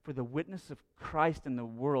for the witness of Christ in the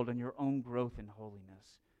world and your own growth in holiness.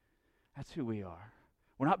 That's who we are.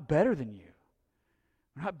 We're not better than you.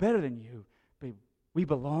 We're not better than you, but we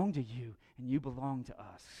belong to you and you belong to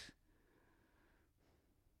us.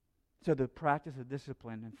 So the practice of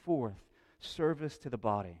discipline. And fourth, service to the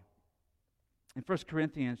body. In 1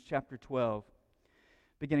 Corinthians chapter 12,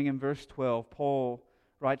 beginning in verse 12, Paul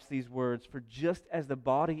writes these words, for just as the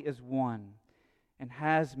body is one and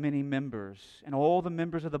has many members, and all the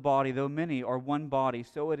members of the body, though many, are one body,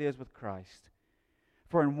 so it is with Christ.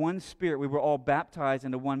 For in one Spirit we were all baptized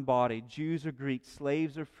into one body, Jews or Greeks,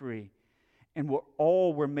 slaves or free, and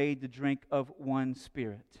all were made to drink of one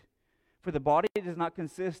Spirit. For the body does not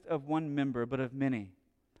consist of one member, but of many.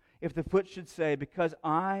 If the foot should say, because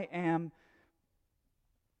I am,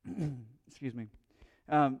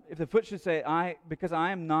 if the foot should say, because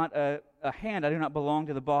I am not a hand, I do not belong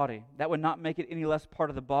to the body, that would not make it any less part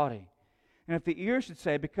of the body. And if the ear should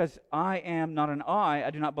say, because I am not an eye, I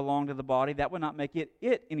do not belong to the body, that would not make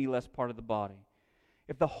it any less part of the body.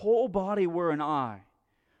 If the whole body were an eye,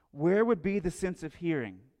 where would be the sense of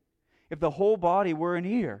hearing? If the whole body were an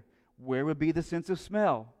ear, where would be the sense of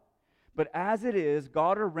smell? But as it is,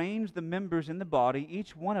 God arranged the members in the body,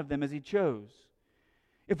 each one of them as He chose.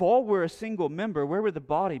 If all were a single member, where would the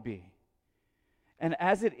body be? And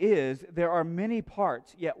as it is, there are many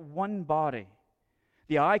parts, yet one body.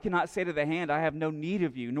 The eye cannot say to the hand, I have no need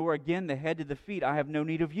of you, nor again the head to the feet, I have no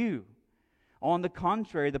need of you. On the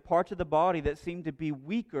contrary, the parts of the body that seem to be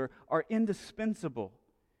weaker are indispensable.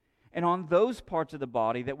 And on those parts of the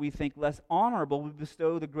body that we think less honorable, we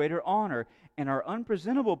bestow the greater honor, and our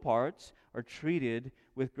unpresentable parts are treated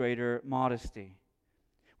with greater modesty,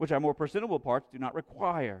 which our more presentable parts do not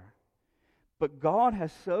require. But God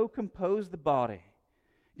has so composed the body,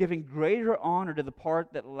 giving greater honor to the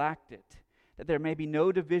part that lacked it, that there may be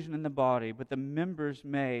no division in the body, but the members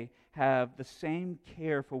may have the same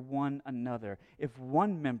care for one another. If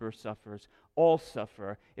one member suffers, all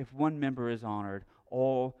suffer. If one member is honored,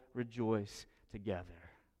 all rejoice together.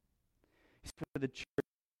 For the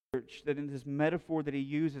church, that in this metaphor that he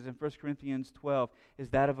uses in 1 Corinthians 12 is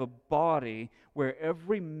that of a body where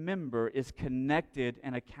every member is connected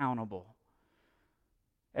and accountable.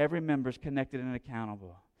 Every member is connected and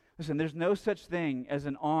accountable. Listen, there's no such thing as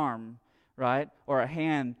an arm, right, or a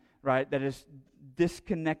hand, right, that is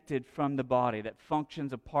disconnected from the body, that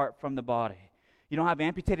functions apart from the body. You don't have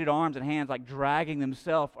amputated arms and hands like dragging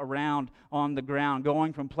themselves around on the ground,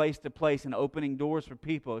 going from place to place and opening doors for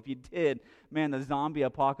people. If you did, man, the zombie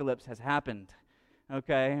apocalypse has happened,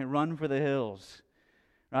 okay? Run for the hills,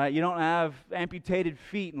 right? You don't have amputated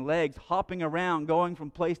feet and legs hopping around, going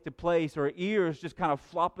from place to place, or ears just kind of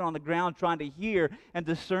flopping on the ground trying to hear and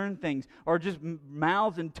discern things, or just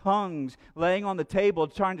mouths and tongues laying on the table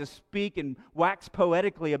trying to speak and wax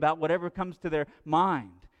poetically about whatever comes to their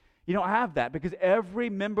mind. You don't have that because every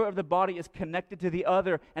member of the body is connected to the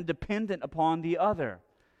other and dependent upon the other.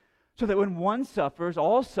 So that when one suffers,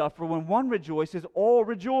 all suffer. When one rejoices, all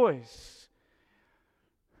rejoice.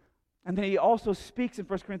 And then he also speaks in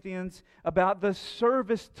 1 Corinthians about the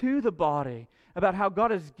service to the body, about how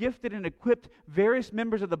God has gifted and equipped various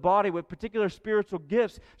members of the body with particular spiritual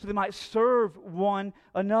gifts so they might serve one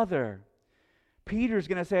another. Peter's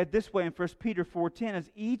going to say it this way in 1 Peter 4:10,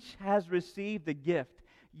 as each has received a gift,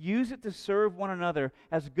 use it to serve one another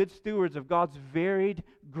as good stewards of God's varied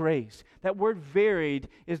grace. That word varied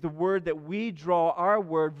is the word that we draw our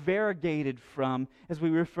word variegated from as we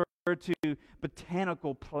refer to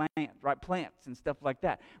botanical plants, right? Plants and stuff like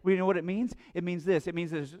that. We know what it means? It means this. It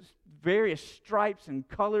means there's various stripes and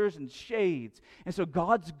colors and shades. And so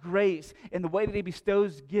God's grace and the way that He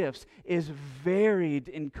bestows gifts is varied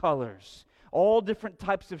in colors. All different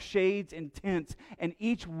types of shades and tints, and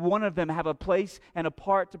each one of them have a place and a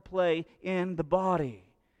part to play in the body.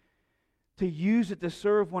 To use it to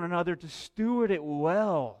serve one another, to steward it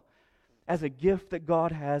well as a gift that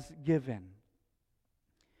God has given.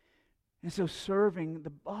 And so serving the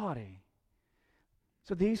body.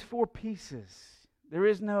 So these four pieces, there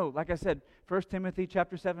is no, like I said, 1 Timothy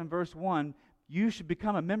chapter 7, verse 1, you should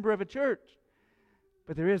become a member of a church.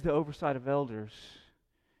 But there is the oversight of elders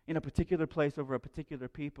in a particular place over a particular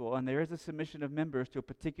people, and there is a submission of members to a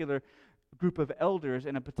particular group of elders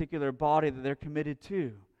in a particular body that they're committed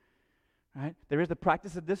to. Right? There is the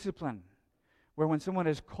practice of discipline, where when someone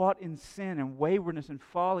is caught in sin and waywardness and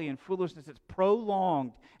folly and foolishness, it's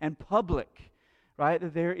prolonged and public, right?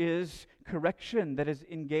 That there is correction that is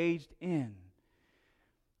engaged in,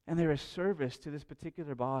 and there is service to this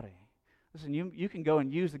particular body. Listen, you can go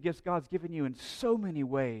and use the gifts God's given you in so many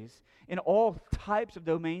ways, in all types of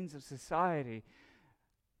domains of society,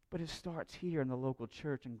 but it starts here in the local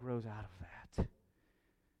church and grows out of that.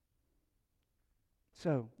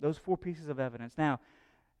 So, those four pieces of evidence. Now,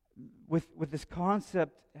 with this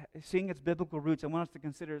concept, seeing its biblical roots, I want us to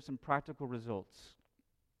consider some practical results.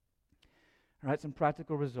 All right, some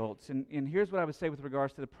practical results. And here's what I would say with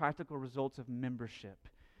regards to the practical results of membership.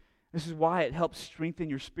 This is why it helps strengthen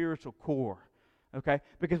your spiritual core, okay?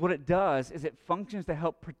 Because what it does is it functions to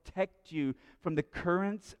help protect you from the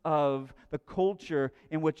currents of the culture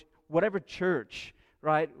in which whatever church,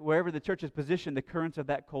 right, wherever the church is positioned, the currents of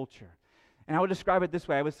that culture. And I would describe it this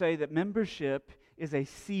way. I would say that membership is a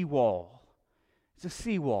seawall. It's a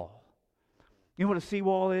seawall. You know what a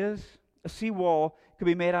seawall is? A seawall could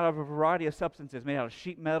be made out of a variety of substances, made out of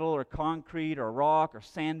sheet metal or concrete or rock or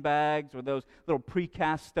sandbags or those little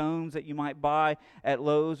precast stones that you might buy at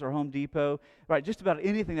Lowe's or Home Depot, right? Just about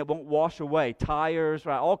anything that won't wash away, tires,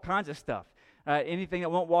 right? All kinds of stuff. Anything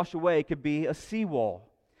that won't wash away could be a seawall.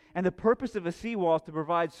 And the purpose of a seawall is to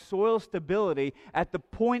provide soil stability at the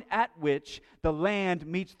point at which the land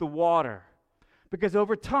meets the water. Because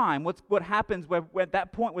over time, what happens at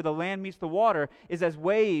that point where the land meets the water is as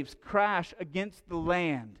waves crash against the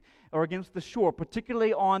land or against the shore,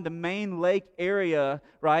 particularly on the main lake area,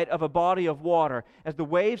 right, of a body of water. As the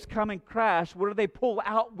waves come and crash, what do they pull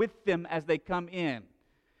out with them as they come in?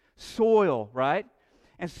 soil, right?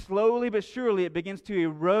 And slowly but surely it begins to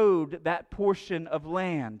erode that portion of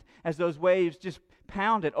land as those waves just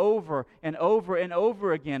pound it over and over and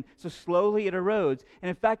over again. So slowly it erodes. And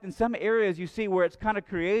in fact, in some areas you see where it's kind of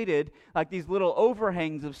created like these little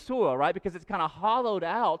overhangs of soil, right? Because it's kind of hollowed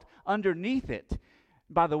out underneath it.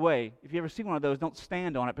 By the way, if you ever see one of those, don't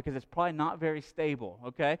stand on it because it's probably not very stable,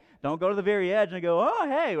 okay? Don't go to the very edge and go, oh,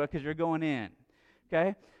 hey, because you're going in,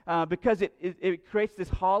 okay? Because it creates this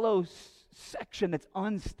hollow section that's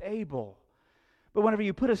unstable. But whenever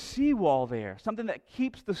you put a seawall there, something that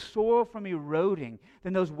keeps the soil from eroding,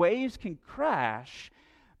 then those waves can crash,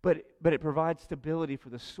 but it provides stability for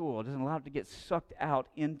the soil. It doesn't allow it to get sucked out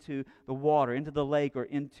into the water, into the lake, or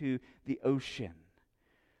into the ocean.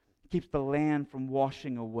 It keeps the land from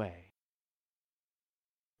washing away.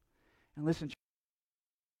 And listen,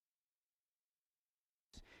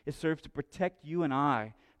 it serves to protect you and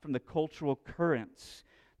I from the cultural currents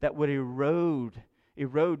that would erode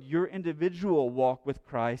your individual walk with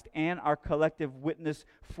Christ and our collective witness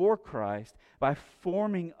for Christ by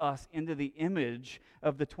forming us into the image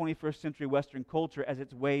of the 21st century Western culture as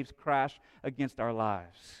its waves crash against our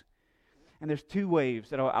lives. And there's two waves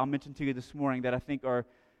that I'll mention to you this morning that I think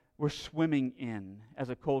we're swimming in as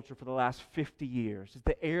a culture for the last 50 years. It's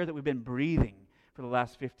the air that we've been breathing for the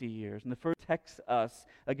last 50 years. And the first protects us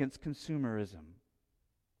against consumerism.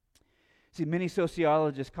 See, many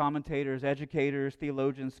sociologists, commentators, educators,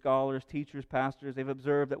 theologians, scholars, teachers, pastors, they've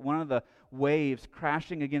observed that one of the waves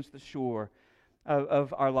crashing against the shore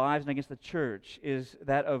of our lives and against the church is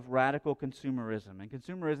that of radical consumerism. And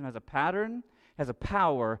consumerism has a pattern, has a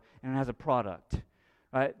power, and it has a product.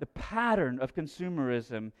 Right? The pattern of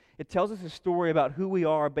consumerism, it tells us a story about who we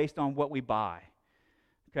are based on what we buy.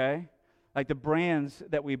 Okay? Like the brands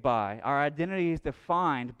that we buy. Our identity is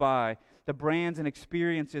defined by the brands and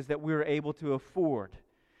experiences that we're able to afford,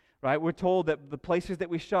 right? We're told that the places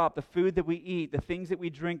that we shop, the food that we eat, the things that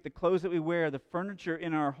we drink, the clothes that we wear, the furniture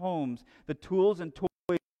in our homes, the tools and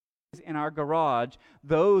toys in our garage,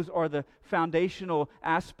 those are the foundational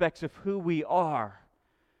aspects of who we are,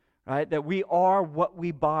 right? That we are what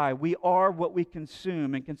we buy. We are what we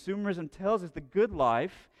consume. And consumerism tells us the good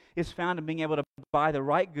life is found in being able to buy the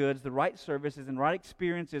right goods, the right services, and right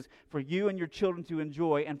experiences for you and your children to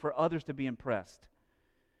enjoy and for others to be impressed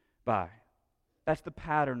by. That's the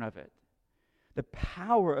pattern of it. The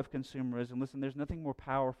power of consumerism, listen, there's nothing more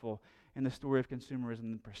powerful in the story of consumerism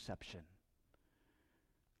than perception.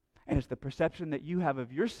 And it's the perception that you have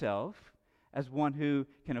of yourself as one who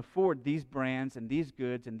can afford these brands and these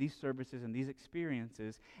goods and these services and these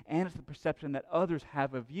experiences, and it's the perception that others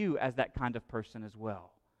have of you as that kind of person as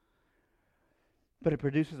well. But it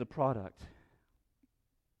produces a product.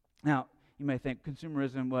 Now, you may think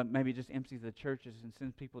consumerism, well, maybe just empties the churches and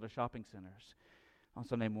sends people to shopping centers on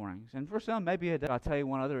Sunday mornings. And for some, maybe it does. I'll tell you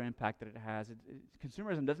one other impact that it has.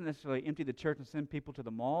 Consumerism doesn't necessarily empty the church and send people to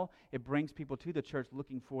the mall. It brings people to the church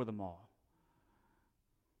looking for the mall,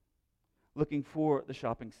 looking for the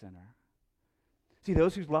shopping center. See,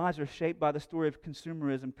 those whose lives are shaped by the story of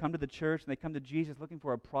consumerism come to the church and they come to Jesus looking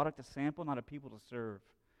for a product to sample, not a people to serve.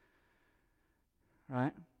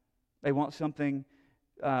 Right? They want something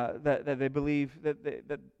that they believe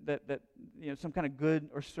that some kind of good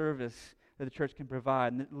or service that the church can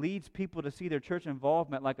provide, and it leads people to see their church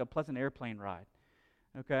involvement like a pleasant airplane ride.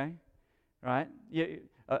 Okay, right?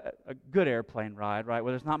 A good airplane ride, right?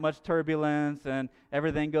 Where there's not much turbulence and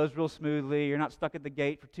everything goes real smoothly. You're not stuck at the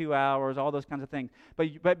gate for 2 hours. All those kinds of things.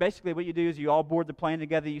 But basically, what you do is you all board the plane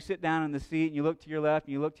together. You sit down in the seat and you look to your left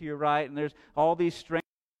and you look to your right, and there's all these strangers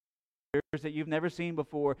that you've never seen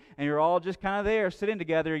before, and you're all just kind of there sitting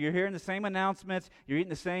together. You're hearing the same announcements, you're eating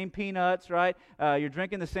the same peanuts, right? You're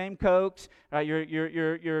drinking the same Cokes, right?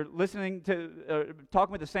 You're listening to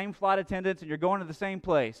talking with the same flight attendants, and you're going to the same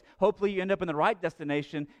place. Hopefully you end up in the right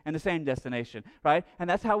destination and the same destination, right? And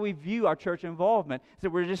that's how we view our church involvement. So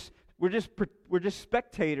we're just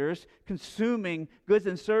spectators consuming goods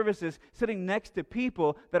and services, sitting next to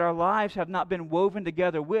people that our lives have not been woven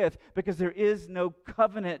together with, because there is no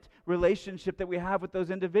covenant relationship that we have with those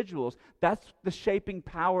individuals. That's the shaping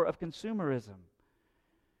power of consumerism.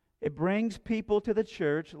 It brings people to the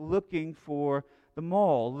church looking for the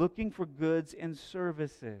mall, looking for goods and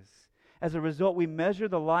services. As a result, we measure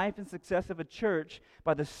the life and success of a church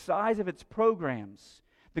by the size of its programs,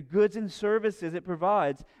 the goods and services it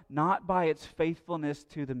provides, not by its faithfulness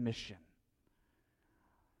to the mission.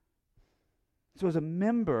 So as a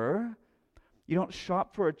member, you don't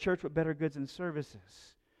shop for a church with better goods and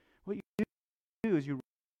services. What you do is you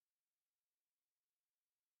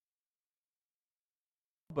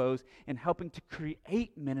elbows in helping to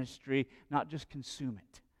create ministry, not just consume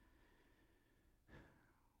it.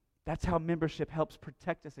 That's how membership helps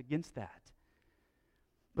protect us against that.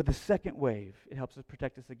 But the second wave it helps us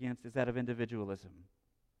protect us against is that of individualism.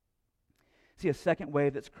 See, a second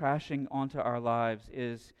wave that's crashing onto our lives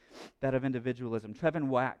is that of individualism. Trevin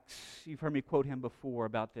Wax, you've heard me quote him before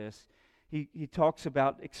about this. He talks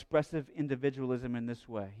about expressive individualism in this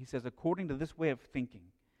way. He says, according to this way of thinking,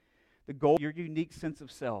 the goal is your unique sense of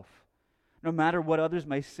self, no matter what others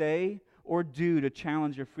may say or do to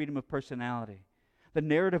challenge your freedom of personality. The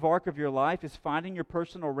narrative arc of your life is finding your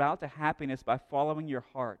personal route to happiness by following your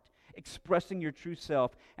heart, expressing your true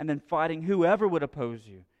self, and then fighting whoever would oppose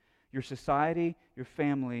you, your society, your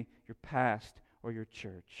family, your past, or your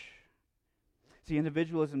church. See,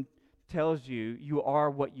 individualism tells you you are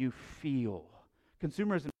what you feel.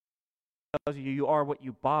 Consumerism tells you you are what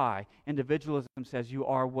you buy. Individualism says you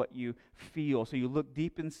are what you feel. So you look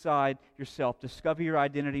deep inside yourself, discover your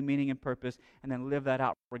identity, meaning, and purpose, and then live that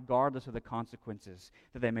out regardless of the consequences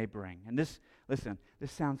that they may bring. And this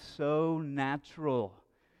sounds so natural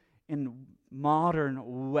in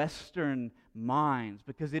modern Western minds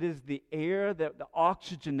because it is the air, the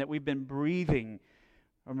oxygen that we've been breathing,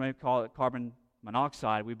 or maybe call it carbon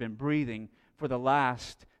monoxide, we've been breathing for the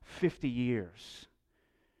last 50 years.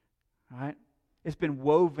 Right? It's been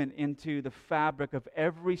woven into the fabric of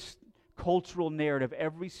every cultural narrative,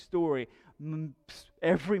 every story,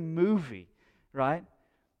 every movie, right?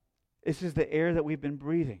 This is the air that we've been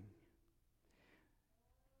breathing.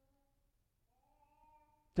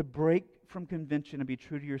 To break from convention and be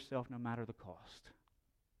true to yourself no matter the cost.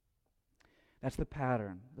 That's the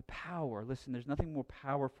pattern. The power. Listen, there's nothing more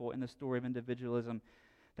powerful in the story of individualism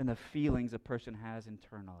than the feelings a person has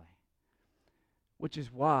internally. Which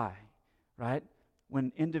is why, right,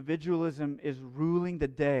 when individualism is ruling the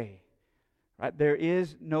day, right, there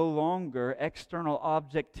is no longer external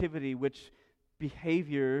objectivity which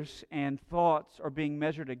behaviors and thoughts are being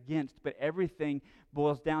measured against, but everything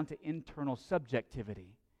boils down to internal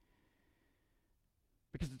subjectivity.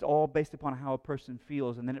 Because it's all based upon how a person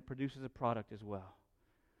feels, and then it produces a product as well.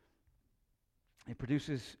 It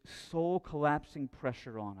produces soul-collapsing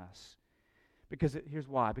pressure on us. Here's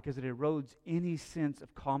why. Because it erodes any sense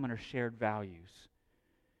of common or shared values.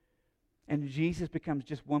 And Jesus becomes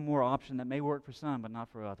just one more option that may work for some, but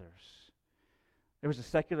not for others. There was a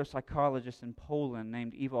secular psychologist in Poland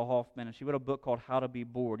named Eva Hoffman, and she wrote a book called How to Be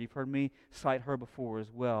Bored. You've heard me cite her before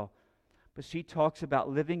as well. But she talks about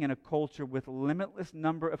living in a culture with limitless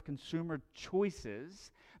number of consumer choices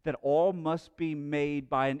that all must be made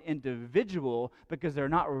by an individual because they're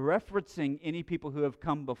not referencing any people who have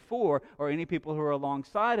come before or any people who are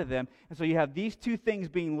alongside of them. And so you have these two things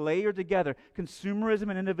being layered together, consumerism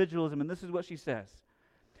and individualism. And this is what she says.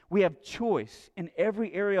 We have choice in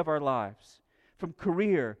every area of our lives, from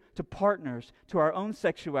career to partners to our own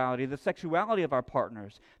sexuality, the sexuality of our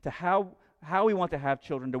partners, to how we want to have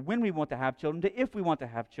children, to when we want to have children, to if we want to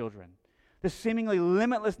have children. The seemingly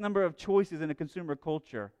limitless number of choices in a consumer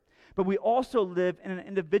culture. But we also live in an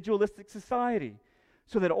individualistic society,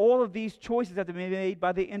 so that all of these choices have to be made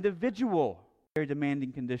by the individual. Very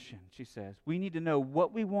demanding condition, she says. We need to know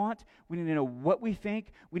what we want, we need to know what we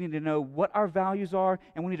think, we need to know what our values are,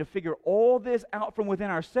 and we need to figure all this out from within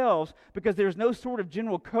ourselves, because there's no sort of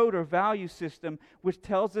general code or value system which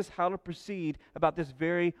tells us how to proceed about this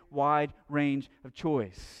very wide range of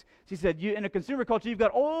choice. She said, in a consumer culture, you've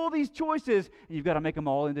got all these choices, and you've got to make them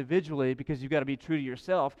all individually because you've got to be true to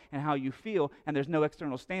yourself and how you feel, and there's no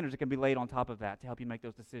external standards that can be laid on top of that to help you make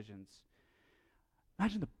those decisions.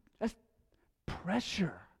 Imagine that's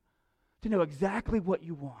pressure to know exactly what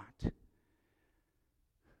you want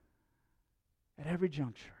at every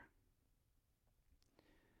juncture.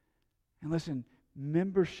 And listen,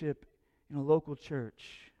 membership in a local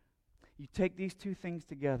church, you take these two things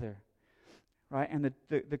together, right? And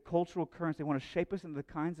the cultural currents, they want to shape us into the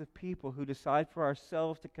kinds of people who decide for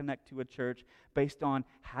ourselves to connect to a church based on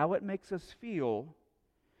how it makes us feel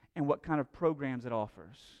and what kind of programs it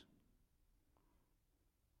offers.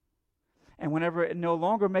 And whenever it no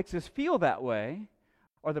longer makes us feel that way,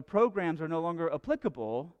 or the programs are no longer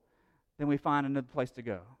applicable, then we find another place to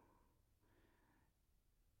go.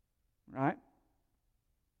 Right?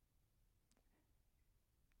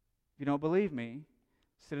 If you don't believe me,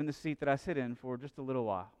 sit in the seat that I sit in for just a little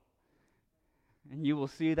while. And you will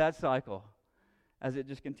see that cycle as it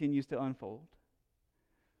just continues to unfold.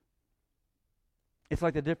 It's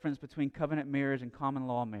like the difference between covenant marriage and common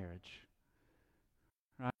law marriage.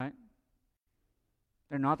 Right?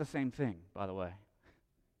 They're not the same thing, by the way.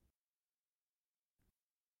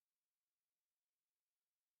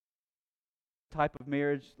 type of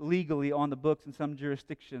marriage legally on the books in some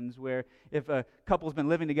jurisdictions, where if a couple's been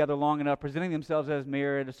living together long enough, presenting themselves as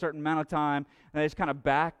married a certain amount of time, and they just kind of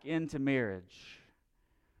back into marriage,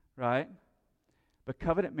 right? But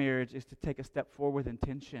covenant marriage is to take a step forward with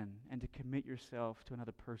intention and to commit yourself to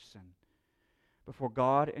another person before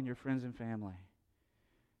God and your friends and family,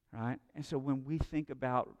 right? And so when we think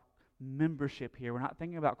about membership here, we're not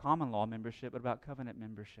thinking about common law membership, but about covenant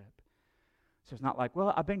membership. So it's not like,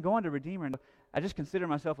 well, I've been going to Redeemer and I just consider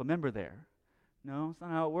myself a member there. No, it's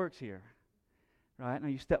not how it works here, right? Now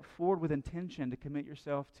you step forward with intention to commit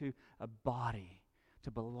yourself to a body,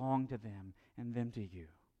 to belong to them and them to you.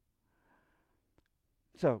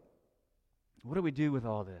 So, what do we do with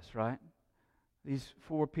all this, right? These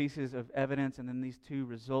 4 pieces of evidence and then these 2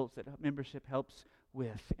 results that membership helps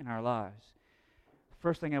with in our lives.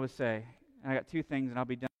 First thing I would say, and I got 2 things and I'll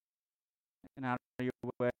be done and out of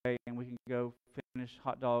your way and we can go finish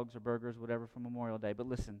hot dogs or burgers, whatever, for Memorial Day. But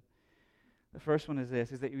listen, the first one is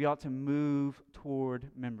this, is that you ought to move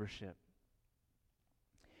toward membership.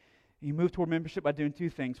 You move toward membership by doing 2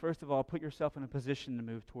 things. First of all, put yourself in a position to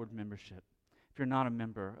move toward membership if you're not a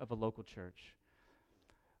member of a local church.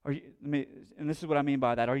 And this is what I mean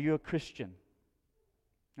by that. Are you a Christian?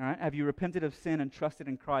 All right? Have you repented of sin and trusted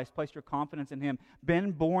in Christ, placed your confidence in Him,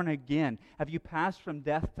 been born again? Have you passed from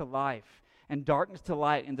death to life and darkness to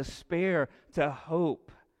light and despair to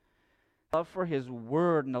hope? Love for His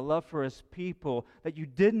Word and a love for His people that you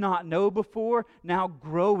did not know before, now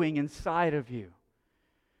growing inside of you.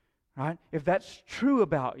 Right? If that's true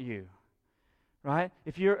about you, right?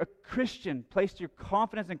 If you're a Christian, placed your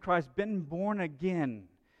confidence in Christ, been born again,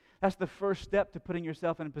 that's the first step to putting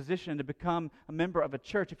yourself in a position to become a member of a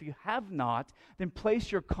church. If you have not, then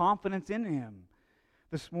place your confidence in Him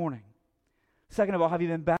this morning. Second of all, have you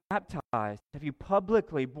been baptized? Have you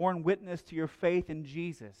publicly borne witness to your faith in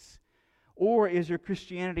Jesus? Or is your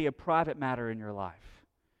Christianity a private matter in your life?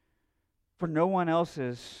 For no one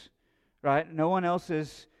else's, right? No one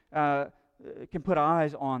else's can put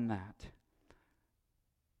eyes on that.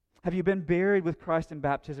 Have you been buried with Christ in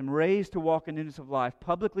baptism, raised to walk in newness of life,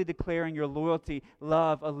 publicly declaring your loyalty,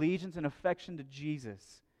 love, allegiance, and affection to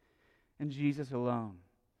Jesus and Jesus alone?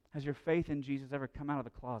 Has your faith in Jesus ever come out of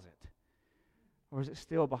the closet? Or is it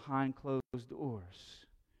still behind closed doors?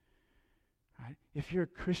 Right? If you're a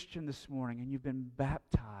Christian this morning and you've been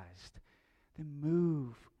baptized, then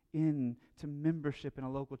move into membership in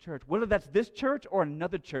a local church, whether that's this church or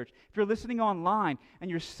another church. If you're listening online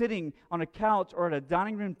and you're sitting on a couch or at a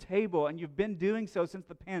dining room table and you've been doing so since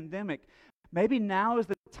the pandemic, maybe now is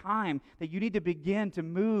the time that you need to begin to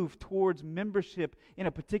move towards membership in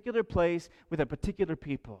a particular place with a particular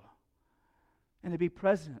people and to be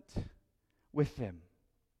present with them.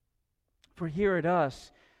 For here with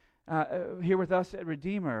us at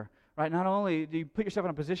Redeemer, right? Not only do you put yourself in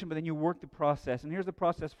a position, but then you work the process. And here's the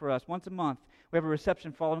process for us. Once a month, we have a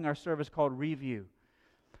reception following our service called Review,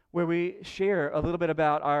 where we share a little bit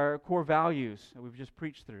about our core values that we've just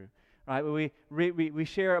preached through, right? We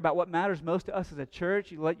share about what matters most to us as a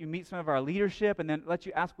church. Let you meet some of our leadership, and then let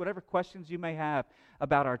you ask whatever questions you may have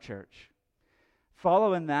about our church.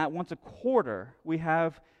 Following that, once a quarter, we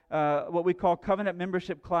have what we call covenant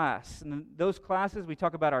membership class. And those classes, we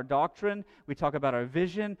talk about our doctrine, we talk about our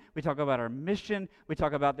vision, we talk about our mission, we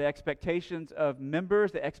talk about the expectations of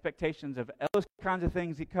members, the expectations of those kinds of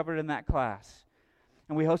things covered in that class.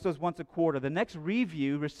 And we host those once a quarter. The next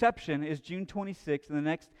review reception is June 26th, and the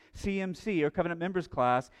next CMC, or Covenant Members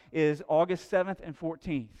class, is August 7th and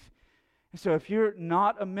 14th. So if you're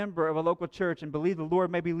not a member of a local church and believe the Lord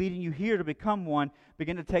may be leading you here to become one,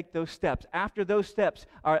 begin to take those steps. After those steps,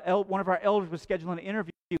 one of our elders would schedule an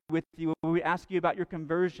interview with you where we would ask you about your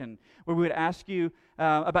conversion, where we would ask you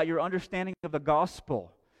about your understanding of the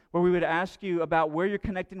gospel, where we would ask you about where you're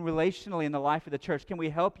connecting relationally in the life of the church. Can we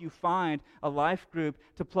help you find a life group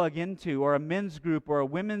to plug into, or a men's group or a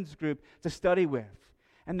women's group to study with?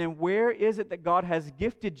 And then where is it that God has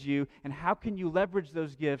gifted you, and how can you leverage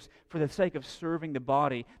those gifts for the sake of serving the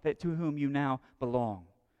body to whom you now belong?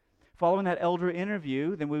 Following that elder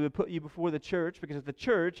interview, then we would put you before the church, because if the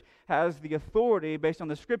church has the authority based on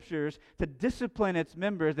the Scriptures to discipline its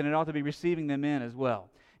members, then it ought to be receiving them in as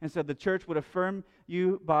well. And so the church would affirm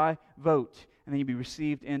you by vote, and then you'd be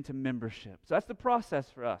received into membership. So that's the process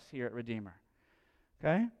for us here at Redeemer.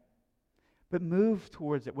 Okay? But move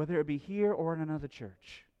towards it, whether it be here or in another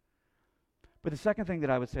church. But the second thing that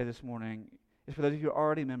I would say this morning is for those of you who are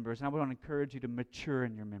already members, and I want to encourage you to mature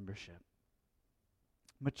in your membership.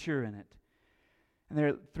 Mature in it. And there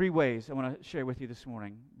are 3 ways I want to share with you this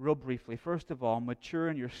morning, real briefly. First of all, mature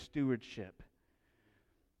in your stewardship.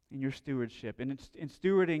 in your stewardship, and in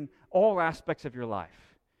stewarding all aspects of your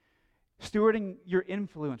life, stewarding your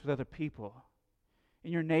influence with other people,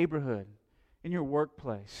 in your neighborhood, in your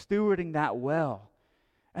workplace, stewarding that well,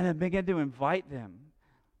 and then begin to invite them,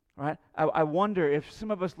 right? I wonder if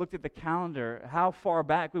some of us looked at the calendar, how far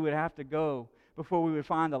back we would have to go before we would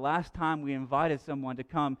find the last time we invited someone to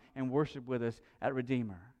come and worship with us at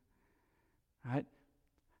Redeemer, right?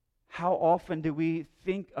 How often do we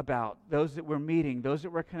think about those that we're meeting, those that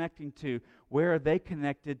we're connecting to? Where are they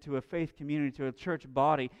connected to a faith community, to a church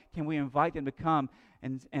body? Can we invite them to come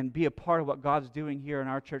and be a part of what God's doing here in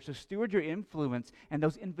our church? So steward your influence and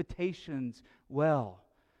those invitations well.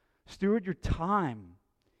 Steward your time,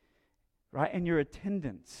 right, and your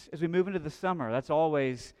attendance. As we move into the summer, that's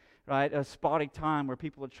always, right, a spotty time where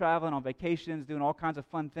people are traveling on vacations, doing all kinds of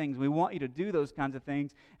fun things. We want you to do those kinds of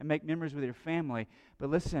things and make memories with your family. But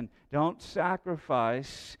listen, don't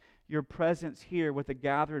sacrifice your presence here with a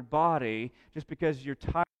gathered body just because you're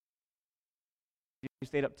tired. You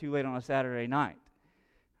stayed up too late on a Saturday night,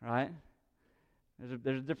 right? There's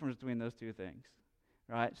a difference between those two things,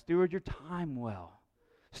 right? Steward your time well.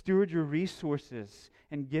 Steward your resources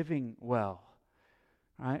and giving well.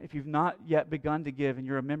 Right? If you've not yet begun to give and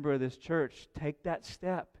you're a member of this church, take that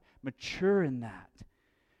step. Mature in that.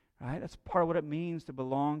 Right? That's part of what it means to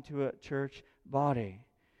belong to a church body.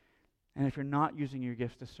 And if you're not using your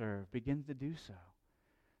gifts to serve, begin to do so.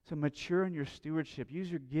 So mature in your stewardship. Use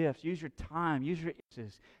your gifts. Use your time. Use your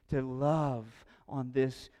resources to love on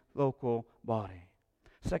this local body.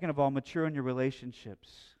 Second of all, mature in your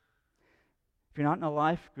relationships. If you're not in a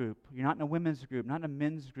life group, you're not in a women's group, not in a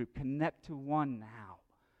men's group, connect to one now.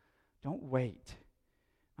 Don't wait.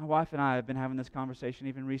 My wife and I have been having this conversation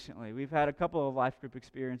even recently. We've had a couple of life group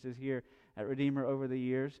experiences here at Redeemer over the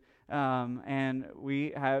years, and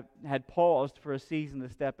we have had paused for a season to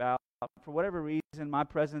step out. For whatever reason, my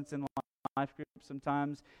presence in life group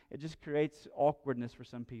sometimes it just creates awkwardness for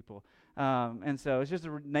some people, and so it's just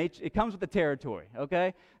a nature. It comes with the territory.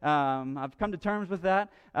 Okay, I've come to terms with that,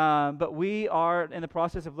 but we are in the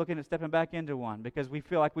process of looking at stepping back into one because we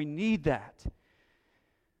feel like we need that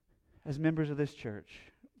as members of this church.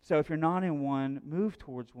 So if you're not in one, move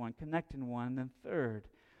towards one, connect in one. And then third,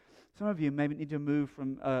 some of you maybe need to move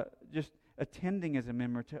from just attending as a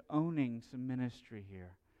member to owning some ministry here.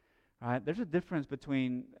 Right? There's a difference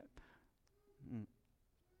between,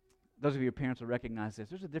 those of you parents will recognize this,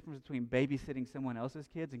 there's a difference between babysitting someone else's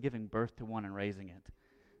kids and giving birth to one and raising it.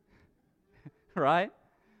 Right?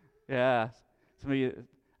 Yeah. Some of you,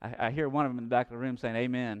 I hear one of them in the back of the room saying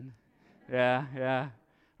amen. Yeah.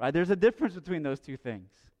 Right? There's a difference between those two things.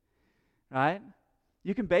 Right?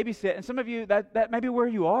 You can babysit, and some of you, that may be where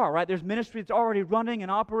you are, right? There's ministry that's already running and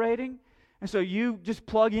operating, and so you just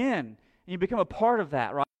plug in, and you become a part of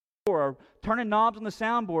that, right? Or turning knobs on the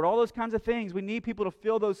soundboard, all those kinds of things. We need people to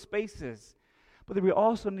fill those spaces. But then we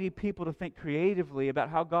also need people to think creatively about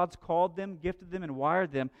how God's called them, gifted them, and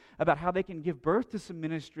wired them, about how they can give birth to some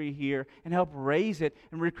ministry here and help raise it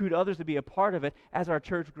and recruit others to be a part of it as our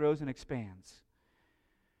church grows and expands.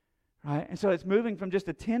 Right? And so it's moving from just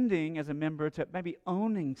attending as a member to maybe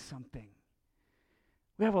owning something.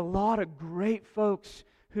 We have a lot of great folks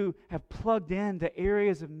who have plugged into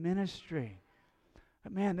areas of ministry.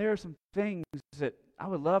 But man, there are some things that I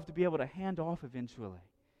would love to be able to hand off eventually.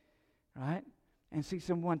 Right? And see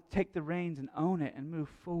someone take the reins and own it and move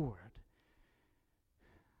forward.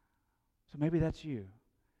 So maybe that's you.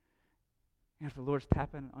 And if the Lord's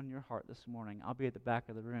tapping on your heart this morning, I'll be at the back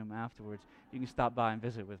of the room afterwards. You can stop by and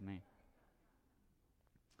visit with me.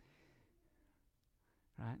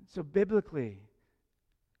 Right? So biblically,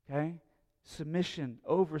 okay, submission,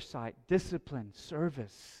 oversight, discipline,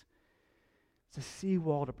 service. It's a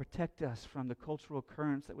seawall to protect us from the cultural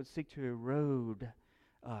currents that would seek to erode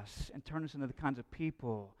us and turn us into the kinds of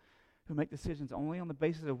people who make decisions only on the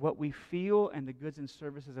basis of what we feel and the goods and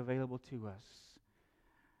services available to us.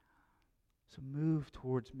 So move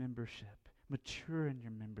towards membership. Mature in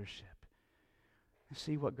your membership. And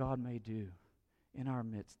see what God may do in our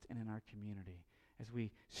midst and in our community as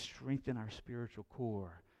we strengthen our spiritual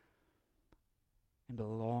core in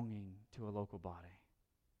belonging to a local body.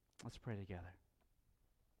 Let's pray together.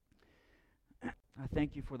 I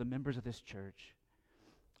thank you for the members of this church.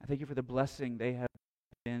 I thank you for the blessing they have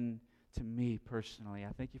been to me personally.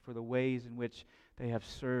 I thank you for the ways in which they have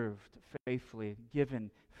served faithfully,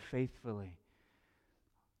 given faithfully,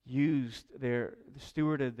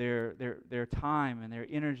 stewarded their time and their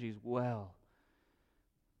energies well.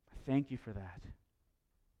 I thank you for that.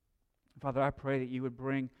 Father, I pray that you would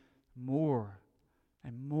bring more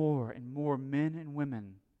and more and more men and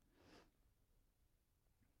women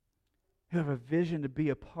who have a vision to be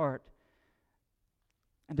a part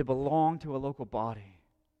and to belong to a local body,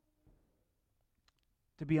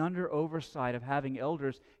 to be under oversight of having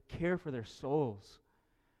elders care for their souls.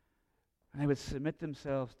 And they would submit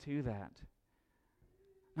themselves to that,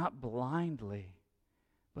 not blindly,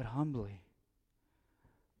 but humbly.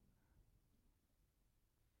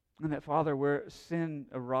 And that, Father, where sin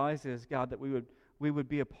arises, God, that we would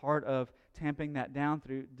be a part of tamping that down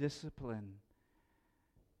through discipline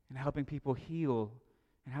and helping people heal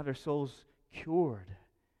and have their souls cured,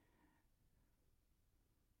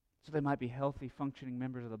 so they might be healthy, functioning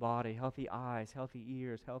members of the body, healthy eyes, healthy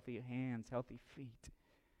ears, healthy hands, healthy feet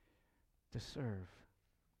to serve.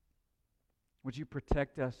 Would you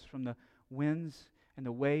protect us from the winds and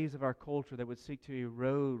the waves of our culture that would seek to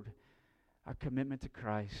erode our commitment to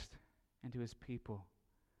Christ and to His people?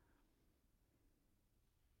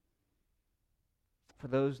 For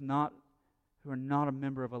those who are not a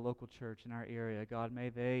member of a local church in our area, God, may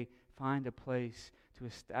they find a place to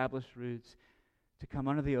establish roots, to come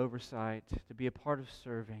under the oversight, to be a part of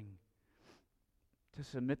serving, to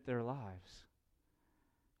submit their lives,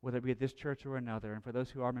 whether it be at this church or another. And for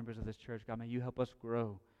those who are members of this church, God, may you help us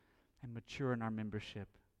grow and mature in our membership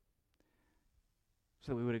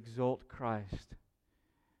so that we would exalt Christ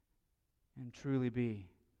and truly be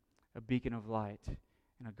a beacon of light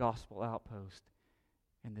and a gospel outpost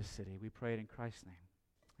in this city. We pray it in Christ's name.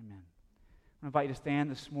 Amen. I invite you to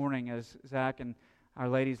stand this morning as Zach and our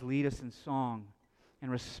ladies lead us in song in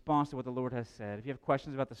response to what the Lord has said. If you have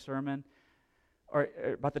questions about the sermon or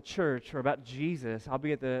about the church or about Jesus, I'll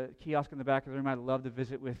be at the kiosk in the back of the room. I'd love to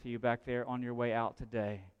visit with you back there on your way out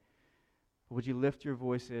today. But would you lift your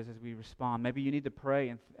voices as we respond? Maybe you need to pray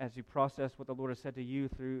and as you process what the Lord has said to you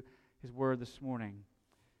through His Word this morning.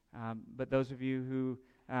 But those of you who,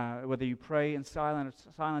 whether you pray in silence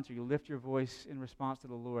or you lift your voice in response to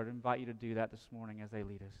the Lord, I invite you to do that this morning as they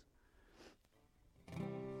lead us.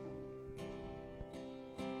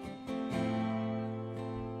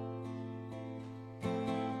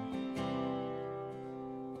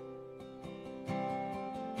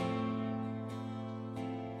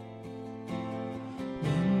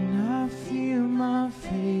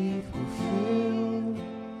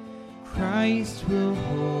 Christ will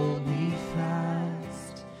hold me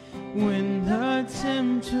fast when the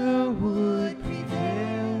tempter would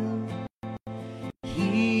prevail.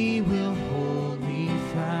 He will hold me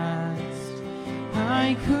fast.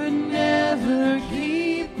 I could never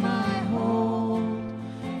keep my hold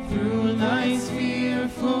through life's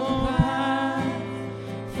fearful path,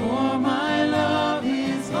 for my love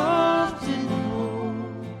is often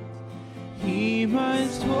bold. He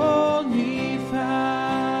must hold me fast.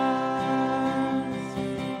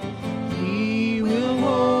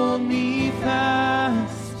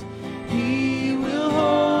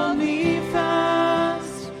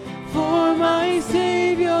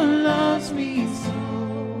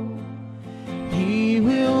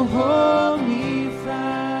 Hold me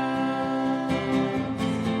fast.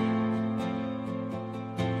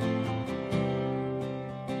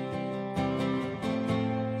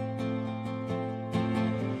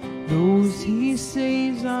 Those He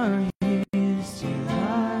saves are His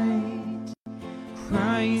delight.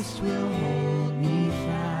 Christ will hold me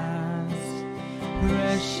fast,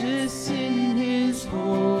 precious in His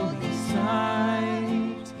holy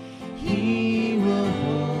sight. He will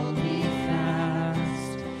hold me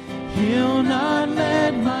fast. He'll not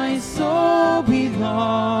let my soul be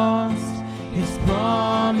lost. His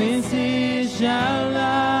promises shall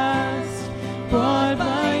last, but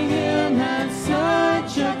by Him at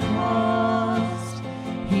such a cost,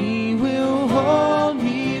 He will hold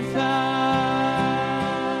me fast.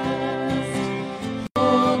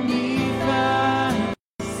 Hold me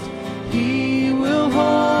fast. He will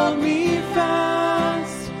hold me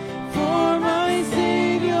fast, for my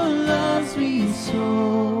Savior loves me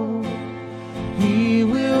so. He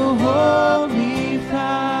will hold me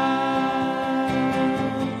fast.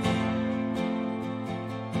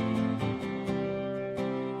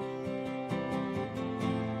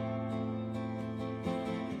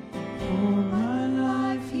 For my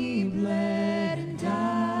life He bled and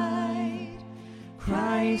died.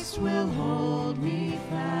 Christ will hold me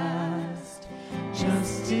fast.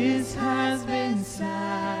 Justice has been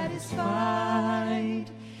satisfied.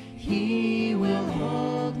 He will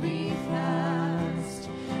hold me fast.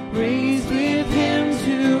 Raised with Him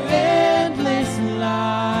to endless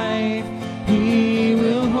life, He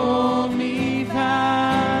will hold me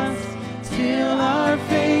fast, till our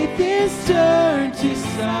faith is turned to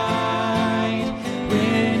sight,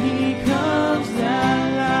 when He comes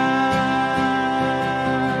at last.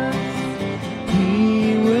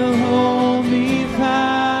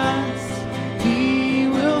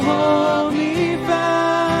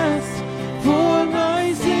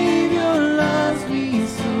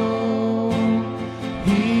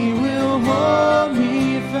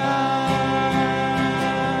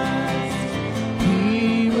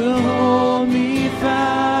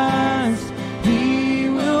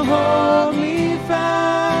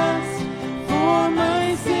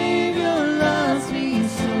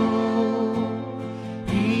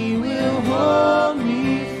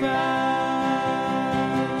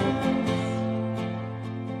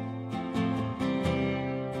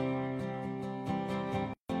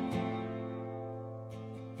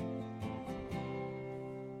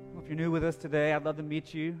 you're new with us today, I'd love to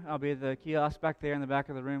meet you. I'll be at the kiosk back there in the back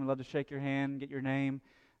of the room. I'd love to shake your hand, get your name,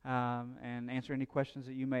 and answer any questions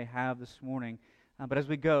that you may have this morning. But as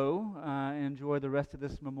we go, enjoy the rest of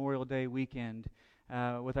this Memorial Day weekend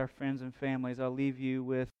with our friends and families. I'll leave you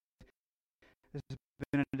with this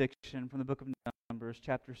benediction from the book of Numbers,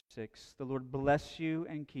 chapter 6. The Lord bless you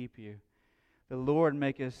and keep you. The Lord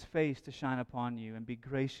make his face to shine upon you and be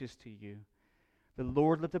gracious to you. The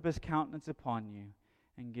Lord lift up his countenance upon you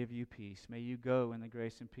and give you peace. May you go in the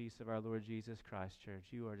grace and peace of our Lord Jesus Christ, church.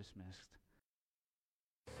 You are dismissed.